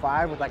Raging Bull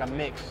 5 with like a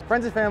mix.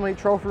 Friends and family,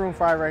 trophy room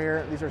 5 right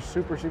here. These are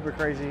super, super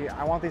crazy.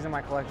 I want these in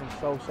my collection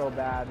so, so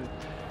bad.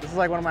 This is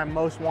like one of my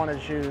most wanted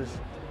shoes.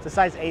 It's a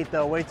size 8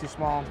 though, way too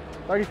small.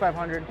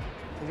 3,500.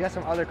 He's got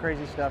some other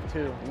crazy stuff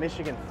too.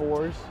 Michigan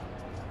 4s.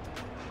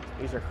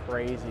 These are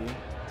crazy.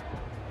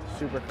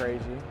 Super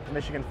crazy.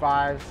 Michigan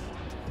 5s.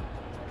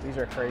 These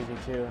are crazy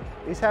too.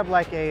 These have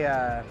like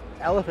a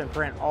elephant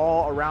print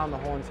all around the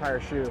whole entire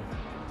shoe.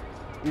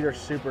 These are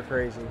super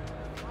crazy.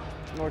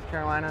 North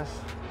Carolinas.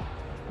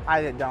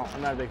 I don't.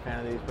 I'm not a big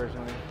fan of these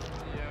personally.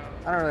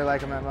 I don't really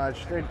like them that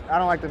much. I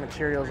don't like the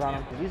materials on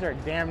them. These are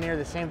damn near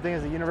the same thing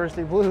as the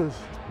University Blues.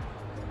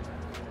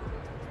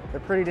 They're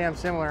pretty damn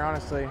similar,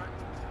 honestly.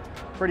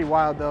 Pretty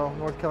wild though.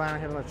 North Carolina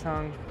hit on the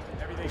tongue.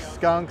 The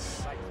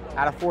Skunks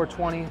out of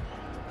 420.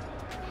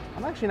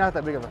 I'm actually not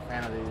that big of a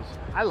fan of these.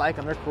 I like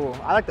them. They're cool.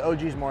 I like the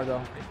OGs more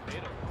though.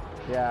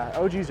 Yeah,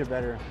 OGs are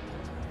better.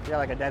 You got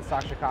like a dead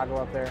stock Chicago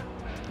up there.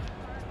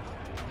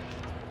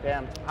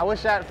 Damn, I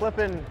wish that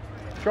flipping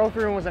trophy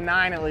room was a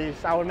 9 at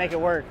least. I would make it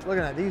work.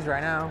 Looking at these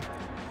right now.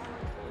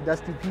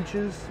 Dusty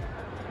Peaches,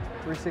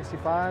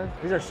 365.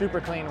 These are super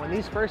clean. When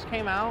these first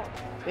came out,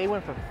 they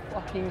went for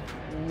fucking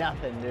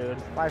nothing,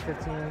 dude.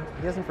 515.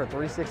 He has them for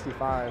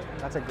 365.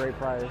 That's a great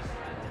price.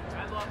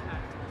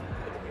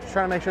 Just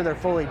trying to make sure they're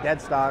fully dead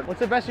stock.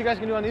 What's the best you guys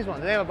can do on these ones?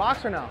 Do they have a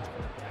box or no?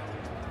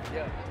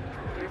 Yeah.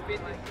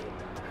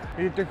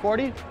 350. You do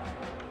 340?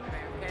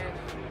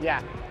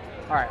 Yeah.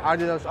 All right, I'll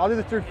do those. I'll do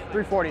the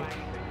 340.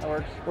 That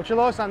works. What's your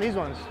lowest on these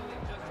ones?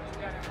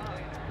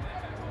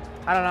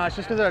 I don't know. It's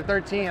just because they're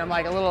 13. I'm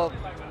like a little.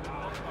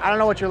 I don't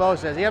know what your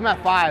lowest is. You have them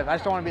at 5. I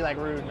just don't want to be like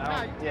rude.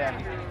 Yeah.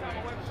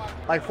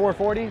 Like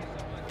 440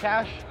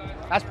 cash.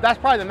 That's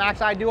probably the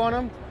max I do on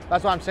them.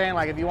 That's what I'm saying.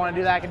 Like if you want to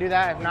do that, I can do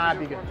that. If not, I'd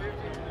be good.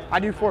 I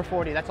do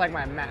 440. That's like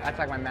my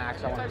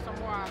max.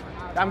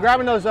 I'm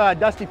grabbing those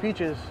Dusty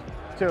Peaches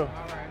too,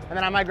 and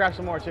then I might grab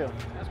some more too.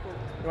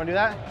 You want to do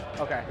that?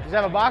 Okay. Does it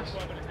have a box?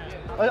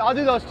 I'll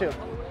do those two.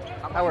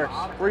 That works.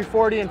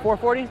 340 and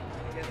 440?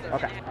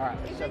 Okay. All right.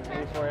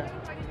 780 for you.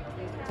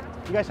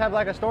 You guys have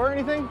like a store or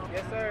anything?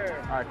 Yes, sir.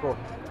 All right, cool.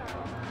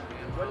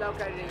 We're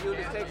located in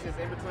Euless, Texas,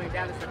 in between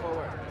Dallas and Fort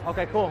Worth.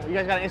 Okay, cool. You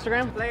guys got an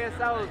Instagram? Player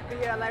Souls,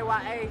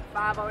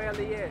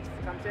 PLAYA50LES.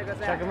 Come check us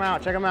out. Check them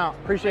out. Check them out.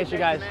 Appreciate you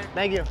guys.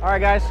 Thank you. All right,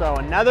 guys. So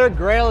another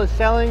Grail is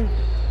selling.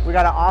 We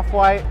got an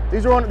off-white.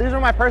 These are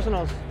my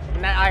personals.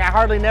 I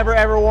hardly never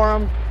ever wore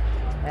them,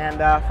 and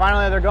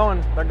finally they're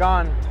going. They're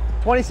gone.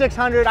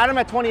 2,600. I had them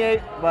at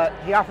 28, but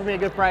he offered me a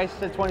good price.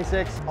 Said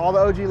 26. All the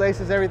OG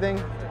laces, everything.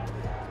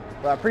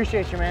 But I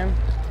appreciate you, man.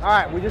 All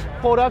right, we just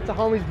pulled up to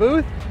homie's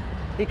booth.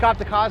 He copped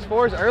the Cos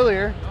 4s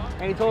earlier,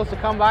 and he told us to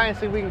come by and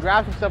see if we can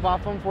grab some stuff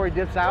off him before he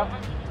dips out.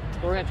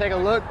 So we're gonna take a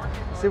look,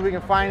 see if we can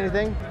find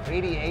anything.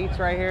 88s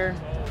right here.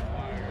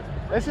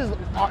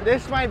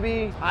 This might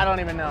be, I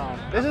don't even know.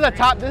 This is a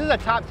top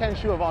 10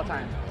 shoe of all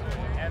time.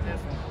 And this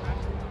one.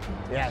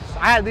 Yes,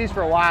 I had these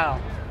for a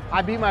while.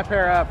 I beat my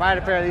pair up. I had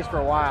a pair of these for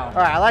a while.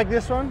 All right, I like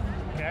this one.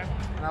 Okay.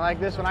 And I like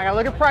this one. I gotta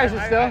look at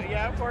prices still.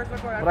 Yeah, of course.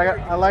 But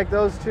I like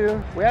those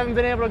two. We haven't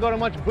been able to go to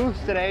much booths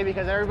today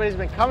because everybody's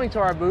been coming to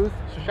our booth.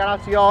 So shout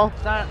out to y'all.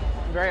 It's not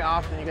very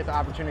often you get the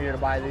opportunity to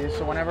buy these.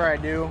 So whenever I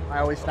do, I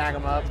always snag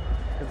them up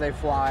because they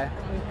fly.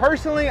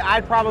 Personally,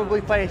 I'd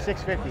probably pay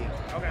 $650.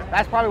 Okay.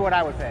 That's probably what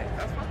I would pay.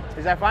 That's fine.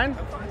 Is that fine?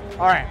 That's fine.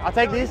 All right, I'll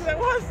take these. All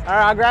right,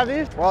 I'll grab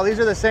these. Well, these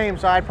are the same,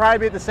 so I'd probably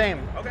be at the same.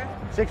 Okay.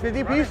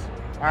 650 a piece?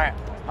 All right,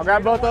 I'll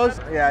grab both those.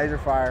 Yeah, these are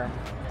fire.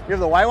 You have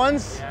the white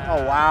ones? Yeah.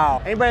 Oh,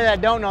 wow. Anybody that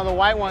don't know, the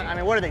white one, I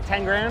mean, what are they,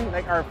 10 grand?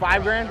 Like, or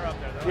 5 grand? They're up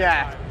there.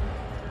 Yeah,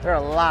 they're a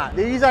lot.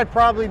 These I'd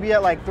probably be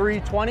at like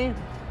 320.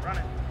 Run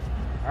it.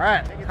 All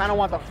right, kind of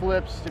want the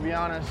flips, to be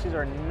honest. These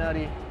are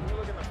nutty.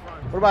 Look at the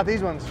front. What about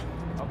these ones?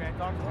 Okay,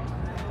 talk to them.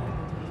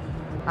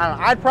 I don't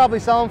know, I'd probably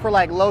sell them for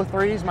like low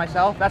 3s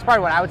myself. That's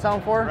probably what I would sell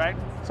them for. Right.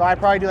 So I'd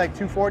probably do like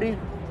 240.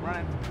 Run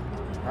it.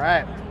 All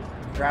right,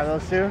 grab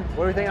those two.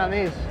 What do you think on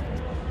these?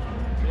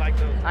 You like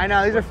those? I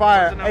know, these are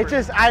fire. It's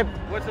just,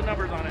 What's the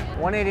numbers on it?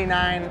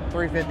 189,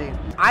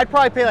 350. I'd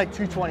probably pay like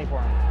 220 for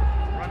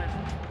them. Run it.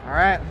 All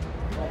right.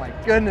 Oh my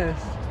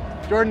goodness.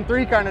 Jordan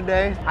 3 kind of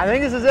day. I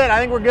think this is it. I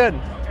think we're good.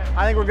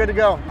 I think we're good to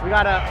go. We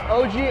got a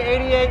OG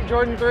 88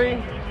 Jordan 3.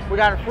 We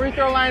got a free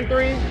throw line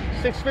 3,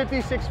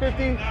 650,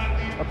 650.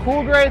 A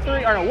cool gray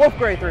 3, or no, wolf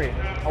gray 3.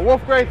 A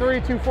wolf gray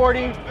 3,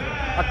 240.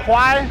 A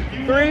Kwai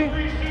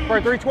 3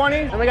 for 320.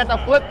 And we got the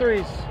flip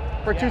 3s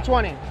for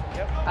 220. Yep.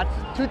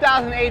 That's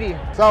 2,080.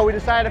 So we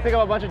decided to pick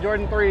up a bunch of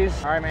Jordan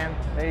 3s. All right, man.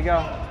 There you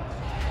go.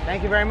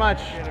 Thank you very much.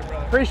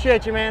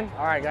 Appreciate you, man.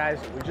 All right, guys.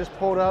 We just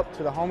pulled up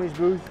to the homies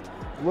booth.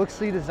 Look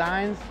See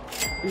Designs.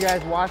 If you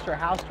guys watched our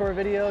house tour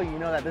video, you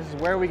know that this is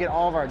where we get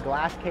all of our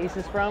glass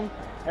cases from.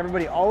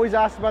 Everybody always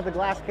asks about the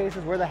glass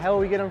cases, where the hell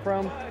we get them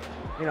from.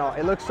 You know,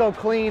 it looks so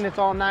clean, it's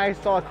all nice,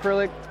 it's all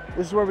acrylic.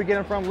 This is where we get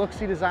them from, Look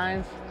See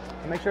Designs.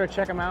 So make sure to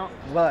check them out.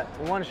 But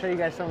we want to show you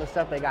guys some of the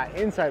stuff they got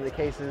inside the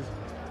cases,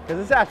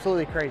 because it's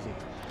absolutely crazy.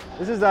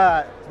 This is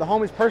the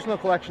homie's personal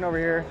collection over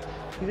here.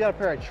 He's got a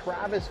pair of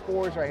Travis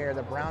 4s right here,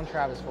 the brown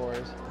Travis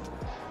 4s.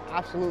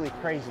 Absolutely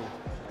crazy.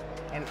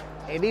 And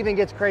it even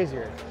gets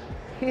crazier.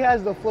 He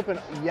has the flipping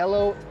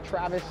yellow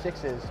Travis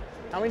 6s.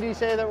 How many do you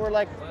say that were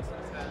like?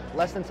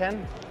 Less than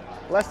 10?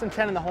 Less than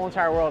 10 in the whole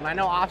entire world. And I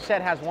know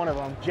Offset has one of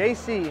them.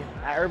 JC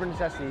at Urban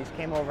Necessities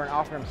came over and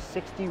offered him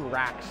 60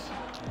 racks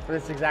for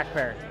this exact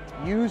pair.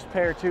 Used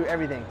pair too,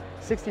 everything.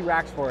 60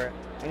 racks for it.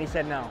 And he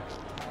said no.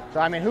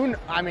 So I mean,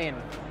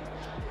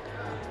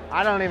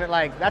 I don't even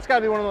like, that's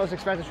gotta be one of the most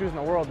expensive shoes in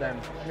the world then.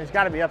 I mean, it's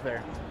gotta be up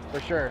there, for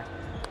sure.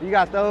 You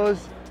got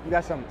those, you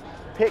got some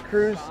Pit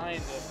Crews,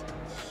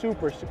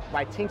 super,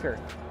 by Tinker.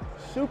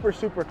 Super,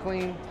 super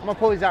clean. I'm gonna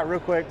pull these out real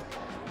quick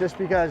just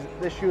because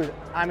this shoe is,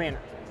 I mean,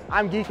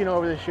 I'm geeking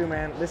over this shoe,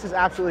 man. This is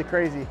absolutely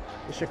crazy.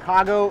 The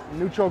Chicago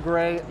Neutral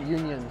Gray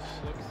Unions.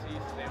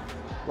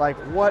 Like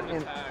what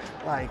in,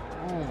 like,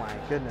 oh my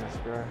goodness,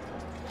 bro.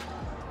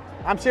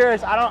 I'm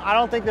serious, I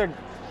don't think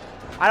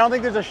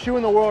there's a shoe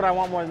in the world I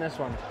want more than this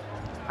one.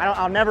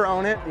 I'll never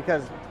own it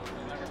because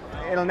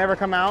it'll never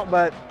come out,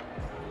 but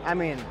I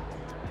mean,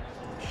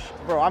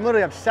 bro, I'm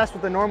literally obsessed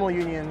with the normal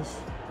Unions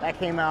that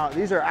came out.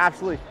 These are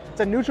absolutely, it's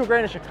a neutral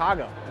gray in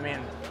Chicago. I mean,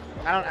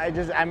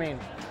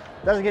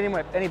 it doesn't get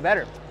any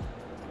better.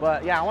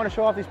 But yeah, I want to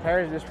show off these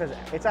pairs just because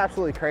it's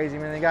absolutely crazy,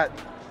 man. They got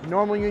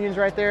normal Unions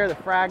right there, the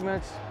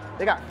fragments.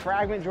 They got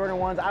fragment Jordan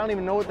 1s. I don't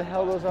even know what the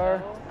hell those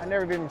are. I've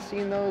never even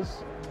seen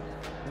those.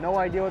 No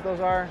idea what those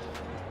are.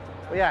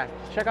 But yeah,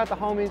 check out the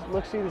homies,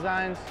 Look See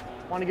Designs.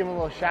 Want to give them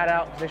a little shout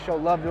out because they show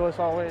love to us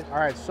always. All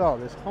right, so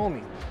this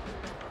homie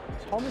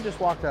just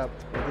walked up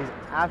with these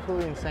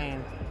absolutely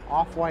insane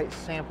off-white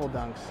sample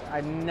dunks.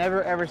 I'd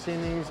never ever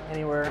seen these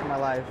anywhere in my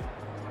life.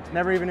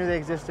 Never even knew they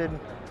existed.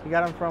 He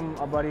got them from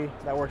a buddy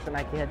that works at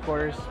Nike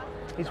headquarters.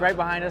 He's right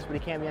behind us, but he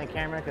can't be on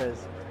camera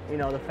because, you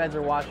know, the feds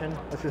are watching,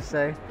 let's just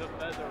say. The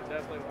feds are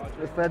definitely watching.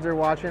 The feds are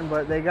watching,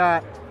 but they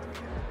got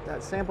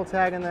that sample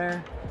tag in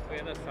there. Look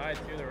at the side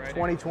too, the writing.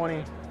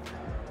 2020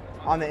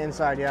 on the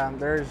inside, yeah.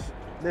 There's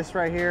this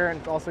right here, and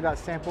it's also got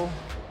sample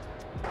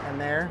in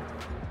there.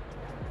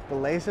 The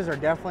laces are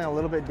definitely a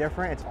little bit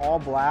different. It's all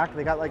black.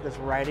 They got like this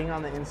writing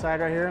on the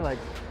inside right here. Like,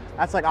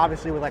 that's like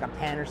obviously with like a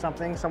pen or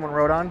something someone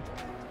wrote on.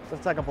 So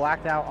it's like a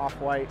blacked out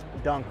off-white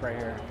dunk right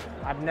here.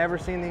 I've never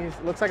seen these.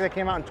 Looks like they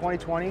came out in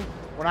 2020.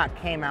 Well, not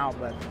came out,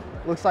 but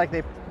looks like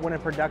they went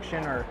in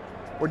production or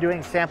we're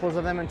doing samples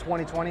of them in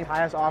 2020.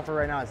 Highest offer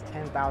right now is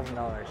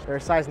 $10,000. They're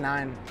a size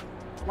 9.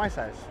 It's my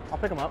size. I'll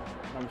pick them up.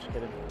 No, I'm just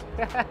kidding.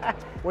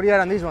 What do you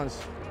got on these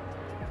ones?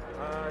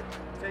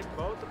 Take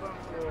both of them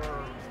for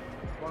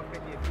 $150 a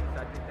piece.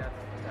 I think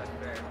that's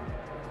fair.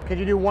 Could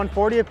you do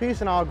 140 a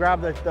piece and I'll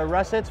grab the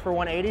russets for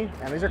 180?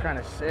 And these are kind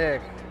of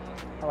sick.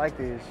 I like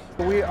these.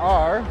 We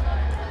are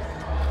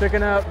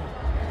picking up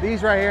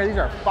these right here. These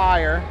are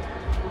fire.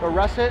 The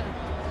russet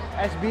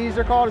SBs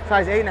are called.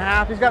 Size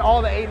 8.5. He's got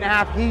all the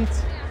 8.5 heat.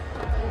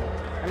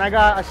 And I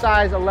got a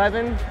size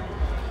 11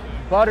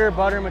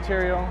 butter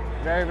material.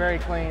 Very, very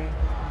clean.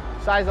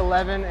 Size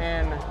 11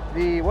 and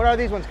the, what are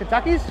these ones?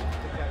 Kentucky's?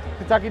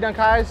 Kentucky Dunk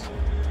Highs.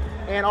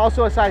 And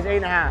also a size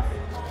 8.5.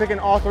 Picking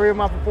all three of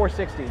them up for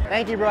 $460.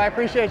 Thank you, bro. I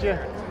appreciate you.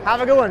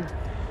 Have a good one.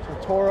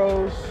 Some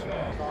Toros.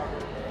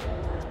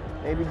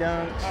 Baby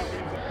Dunks.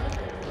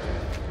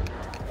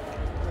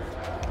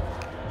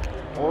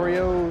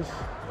 Oreos.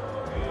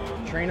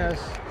 Trinas.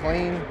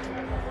 Clean.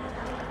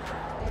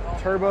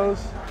 Turbos.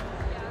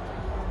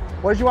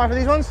 What did you want for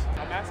these ones?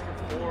 I'm asking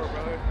for 4,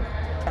 brother.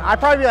 I'd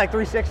probably be like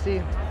 360.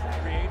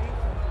 380?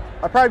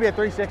 I'd probably be at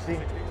 360.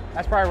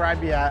 That's probably where I'd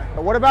be at.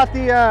 But what about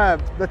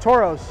the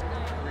Toros?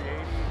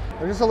 380.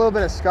 There's just a little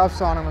bit of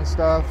scuffs on them and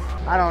stuff.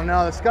 I don't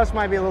know. The scuffs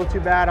might be a little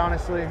too bad,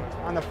 honestly,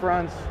 on the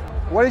fronts.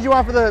 What did you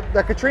want for the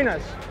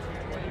Katrinas?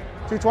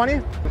 220?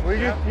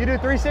 You do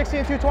 360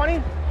 and 220?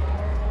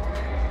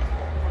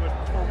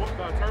 For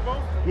the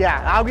turbo?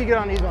 Yeah, I'll be good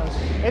on these ones.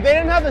 If they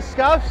didn't have the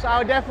scuffs, I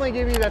would definitely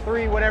give you the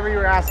 3, whatever you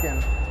were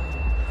asking. So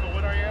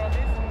what are you at on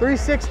these?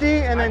 360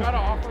 and then. I got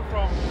an offer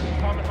from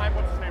Common Hype,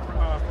 what's his name,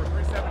 for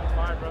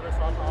 375, brother. So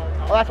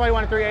I'll Oh, that's why you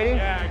wanted 380?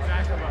 Yeah,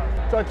 exactly.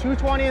 So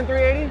 220 and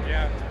 380?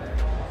 Yeah.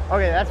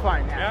 Okay, that's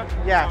fine. Yeah?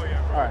 Yeah. Oh,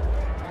 yeah, bro. All right.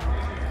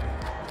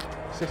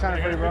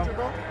 600 for you, bro.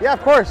 Yeah,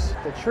 of course.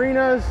 The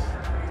Trinas,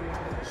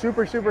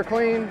 super, super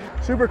clean,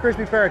 super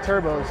crispy pair of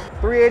turbos.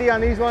 380 on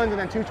these ones and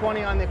then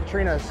 220 on the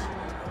Katrinas.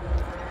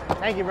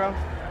 Thank you, bro.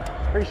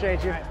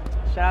 Appreciate you.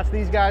 Shout out to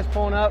these guys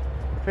pulling up,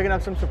 picking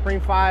up some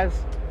Supreme 5s,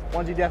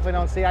 ones you definitely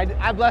don't see.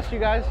 I blessed you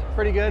guys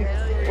pretty good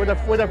with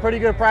a pretty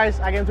good price.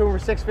 I gave them to them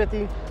for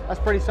 $650. That's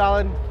pretty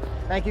solid.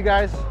 Thank you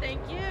guys. Thank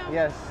you.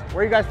 Yes.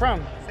 Where are you guys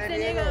from? San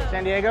Diego.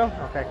 San Diego?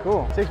 Okay,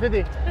 cool.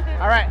 $650.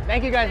 All right.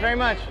 Thank you guys very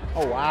much.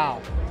 Oh, wow.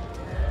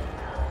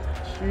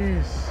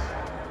 Jeez.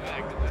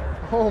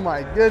 Oh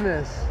my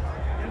goodness.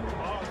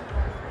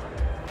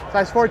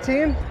 Size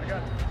 14? I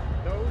got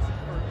those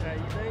for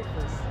eBay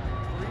for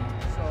free.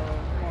 So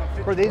you want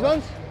 50 For these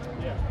bucks? ones?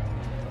 Yeah.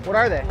 What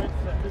are they?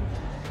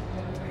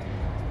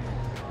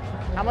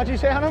 How much you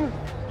say on them?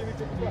 Give me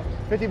 50 bucks.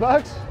 50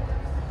 bucks?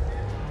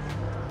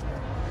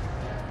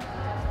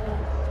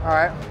 All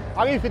right.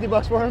 I'll give you 50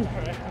 bucks for them.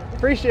 Right.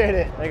 Appreciate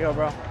it. There you go,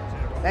 bro.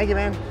 Thank you,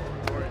 man.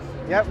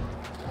 Yep.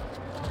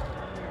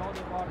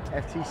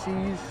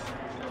 FTCs.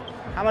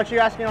 How much are you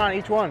asking on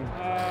each one?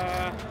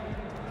 I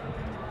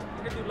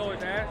can do low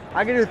as ass.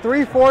 I can do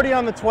 340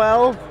 on the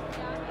 12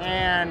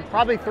 and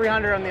probably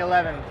 300 on the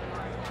 11.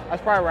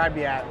 That's probably where I'd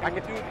be at. I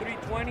could do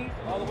 320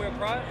 all the way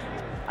across.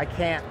 I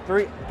can't.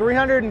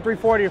 300 and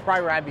 340 is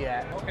probably where I'd be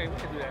at. Okay, we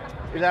can do that.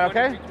 Is that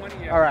okay?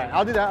 320, yeah. All right,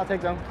 I'll do that. I'll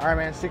take them. All right,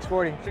 man.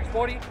 640.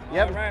 640?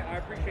 Yep. All right, I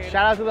appreciate it.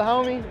 Shout out to the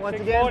homie once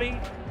 640.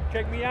 again.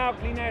 Check me out,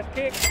 clean ass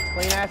kicks.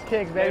 Clean ass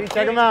kicks, baby. Let's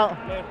Check get them it. out.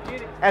 Let's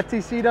get it.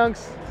 FTC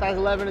dunks, size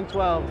 11 and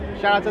 12.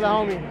 Shout out to the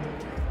homie.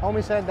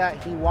 Homie said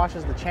that he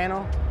watches the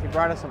channel. He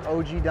brought us some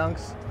OG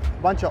dunks,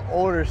 a bunch of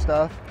older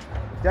stuff,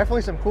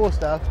 definitely some cool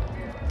stuff.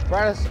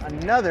 Brought us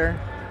another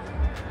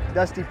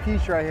Dusty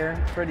Peach right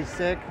here, pretty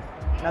sick.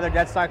 Another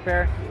dead stock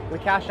pair. We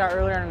cashed out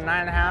earlier on a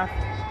 9.5,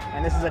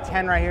 and this is a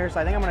 10 right here,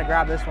 so I think I'm gonna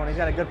grab this one. He's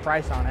got a good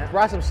price on it.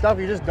 Brought some stuff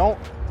you just don't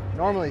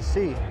normally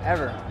see,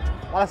 ever.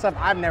 A lot of stuff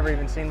I've never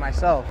even seen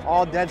myself.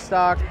 All dead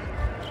stock.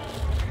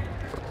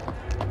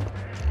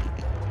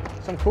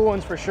 Some cool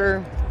ones for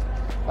sure.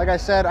 Like I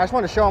said, I just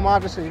want to show them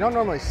off just because you don't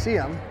normally see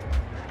them.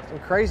 Some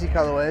crazy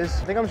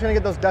colorways. I think I'm just gonna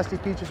get those Dusty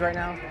Peaches right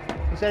now.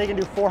 He said he can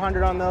do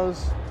 400 on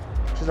those,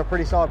 which is a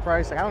pretty solid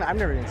price. Like I've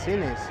never even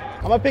seen these.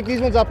 I'm gonna pick these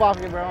ones up off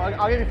of you, bro.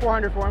 I'll give you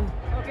 400 for them.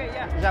 Okay,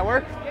 yeah. Does that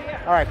work? Yeah,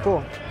 yeah. All right,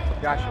 cool.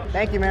 Gotcha.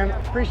 Thank you, man.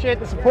 Appreciate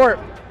the support.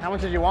 How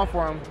much did you want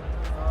for them?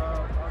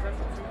 I was at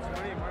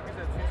 220, Marcus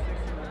at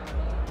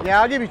 260.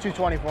 Yeah, I'll give you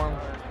 220 for them.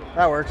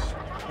 That works.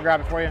 I'll grab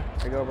it for you.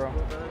 There you go, bro.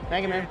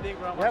 Thank you, man.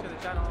 Yep.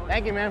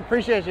 Thank you, man.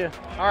 Appreciate you.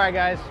 All right,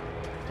 guys.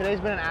 Today's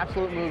been an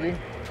absolute movie.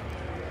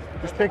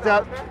 Just picked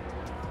up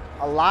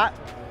a lot,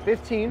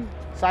 15,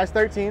 size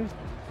 13.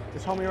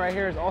 This homie right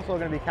here is also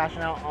going to be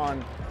cashing out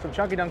on some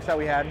chunky dunks that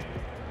we had.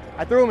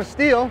 I threw him a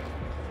steal.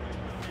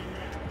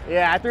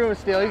 Yeah, I threw him a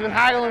steal. He's been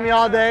haggling me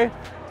all day.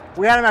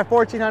 We had him at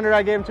 1,400.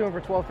 I gave him to him for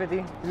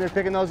 1,250. He's been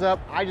picking those up.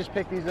 I just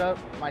picked these up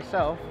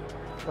myself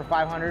for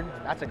 500.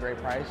 That's a great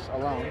price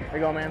alone. There you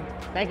go, man.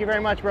 Thank you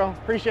very much, bro.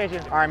 Appreciate you.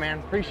 All right, man.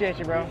 Appreciate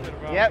you, bro.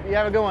 Yep, you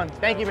have a good one.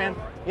 Thank you, man.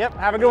 Yep,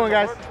 have a good one,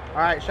 guys. All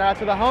right, shout out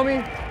to the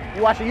homie.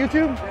 You watching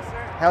YouTube? Yes, sir.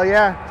 Hell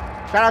yeah.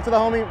 Shout out to the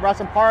homie. Brought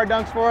some Para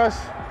dunks for us.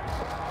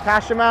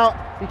 Cashed him out.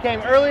 He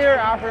came earlier.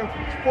 I offered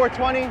him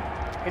 420.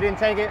 He didn't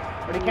take it,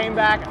 but he came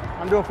back.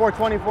 I'm doing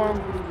 420 for him.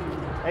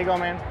 There you go,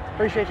 man.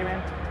 Appreciate you,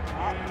 man.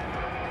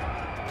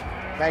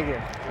 Thank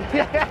you.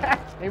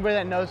 Anybody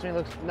that knows me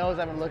knows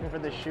I've been looking for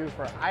this shoe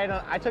for,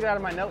 I took it out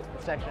of my note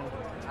section.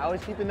 I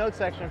always keep the note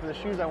section for the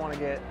shoes I want to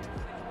get.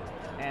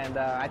 And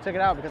I took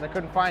it out because I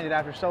couldn't find it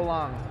after so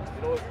long.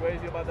 You know what's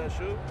crazy about that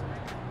shoe?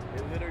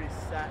 It literally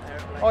sat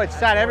everywhere. Oh, it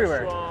sat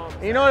everywhere.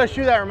 You know what a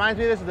shoe that reminds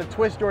me of this is the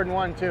Twist Jordan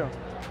 1 too.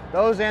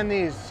 Those and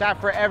these sat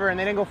forever and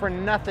they didn't go for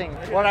nothing.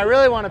 What I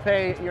really want to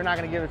pay, you're not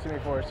going to give it to me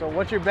for. So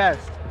what's your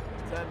best?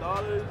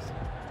 $10.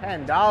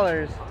 $10?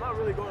 I'm not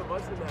really going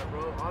much in that,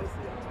 bro, honestly.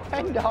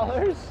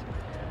 $10? This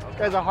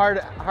guy's a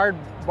hard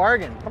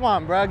bargain. Come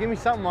on, bro, give me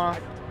something off.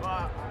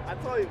 I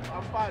told you,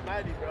 I'm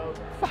 590, bro.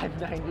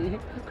 590?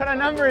 What kind of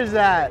number is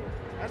that?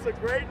 That's a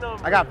great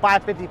number. I got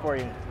 550 for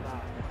you.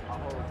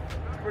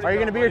 Are you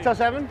gonna be here till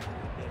 7?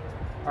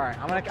 All right,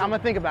 I'm gonna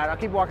think about it. I'll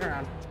keep walking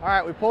around. All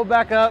right, we pulled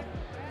back up.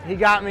 He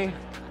got me.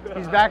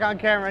 He's back on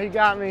camera. He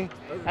got me.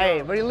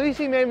 Hey, but at least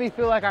he made me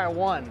feel like I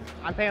won.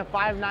 I'm paying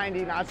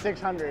 $590, not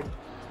 $600.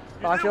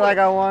 I feel like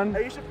I won.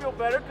 Hey, you should feel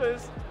better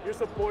because you're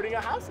supporting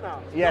a house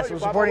now. Yes, we're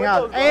supporting a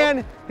house.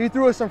 And he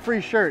threw us some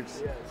free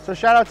shirts. Yes. So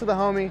shout out to the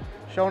homie,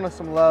 showing us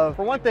some love.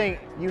 For one thing,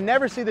 you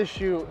never see this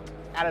shoe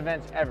at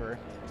events ever.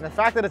 And the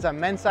fact that it's a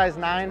men's size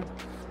 9,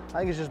 I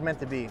think it's just meant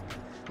to be. I'm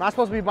not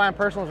supposed to be buying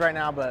personals right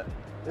now, but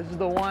this is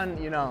the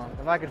one, you know,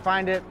 if I could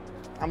find it,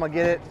 I'm gonna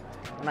get it.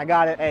 And I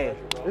got it. Hey,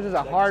 this is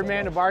a hard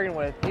man to bargain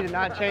with. He did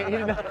not change.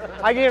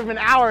 I gave him an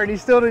hour and he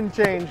still didn't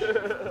change.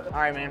 All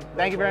right, man.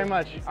 Thank you very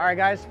much. All right,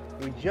 guys.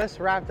 We just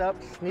wrapped up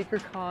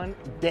SneakerCon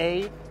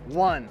Day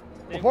 1.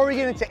 Before we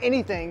get into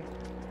anything,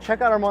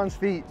 check out Armand's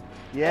feet.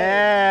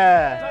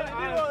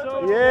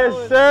 Yeah.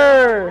 Yes,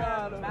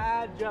 sir.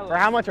 Mad jealous. For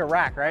how much a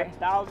rack, right?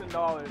 $1,000.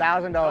 $1,000.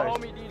 The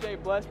homie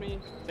DJ blessed me.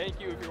 Thank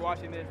you if you're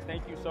watching this.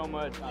 Thank you so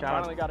much. I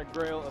finally got a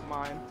grail of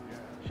mine.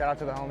 Shout out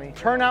to the homie.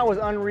 Turnout was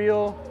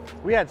unreal.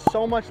 We had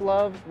so much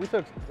love. We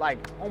took like,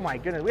 oh my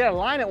goodness, we had a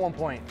line at one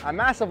point, a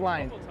massive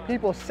line.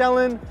 People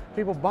selling,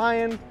 people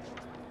buying.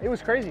 It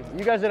was crazy.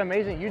 You guys did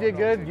amazing. You did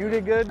good. You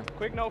did good.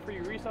 Quick note for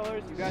you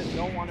resellers, you guys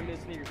don't want to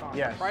miss SneakerCon.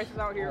 Yes. The prices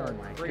out here are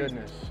my crazy.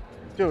 Goodness.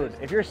 Dude,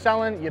 if you're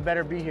selling, you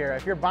better be here.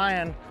 If you're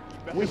buying,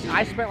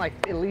 I spent like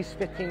at least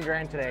 15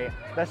 grand today.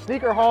 The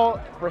sneaker haul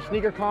for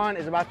SneakerCon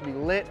is about to be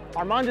lit.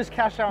 Armand just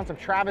cashed out on some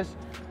Travis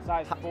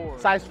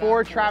Size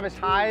 4 Travis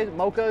highs,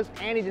 mochas,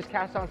 and he just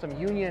cashed out on some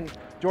Union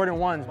Jordan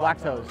 1s,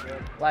 black toes.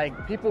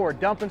 Like, people were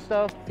dumping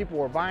stuff, people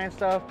were buying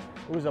stuff.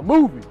 It was a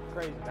movie.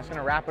 Crazy. That's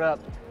gonna wrap it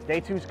up.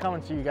 Day 2's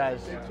coming to you guys.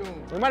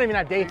 We might even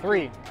have day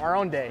 3, our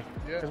own day,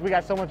 because we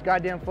got so much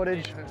goddamn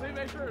footage. Please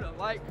make sure to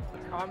like,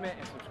 comment,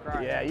 and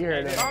subscribe. Yeah, you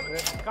heard it.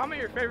 Comment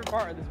your favorite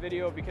part of this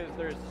video because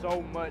there's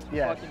so much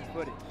fucking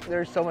footage.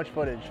 There's so much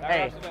footage.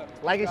 Hey,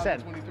 like I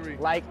said,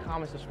 like,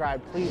 comment,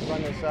 subscribe. Please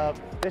run this up.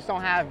 This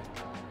don't have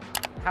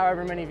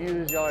however many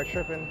views, y'all are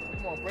tripping.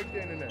 Come on, break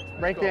the internet.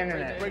 Break the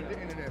internet. Break the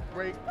internet.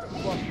 Break the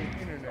fucking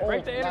internet.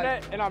 Break the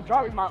internet, and I'm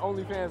dropping my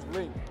OnlyFans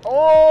link.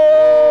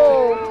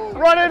 Oh!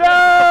 Run it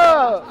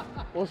up!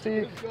 We'll see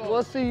you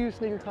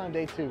SneakerCon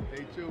Day 2.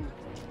 Day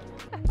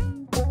 2.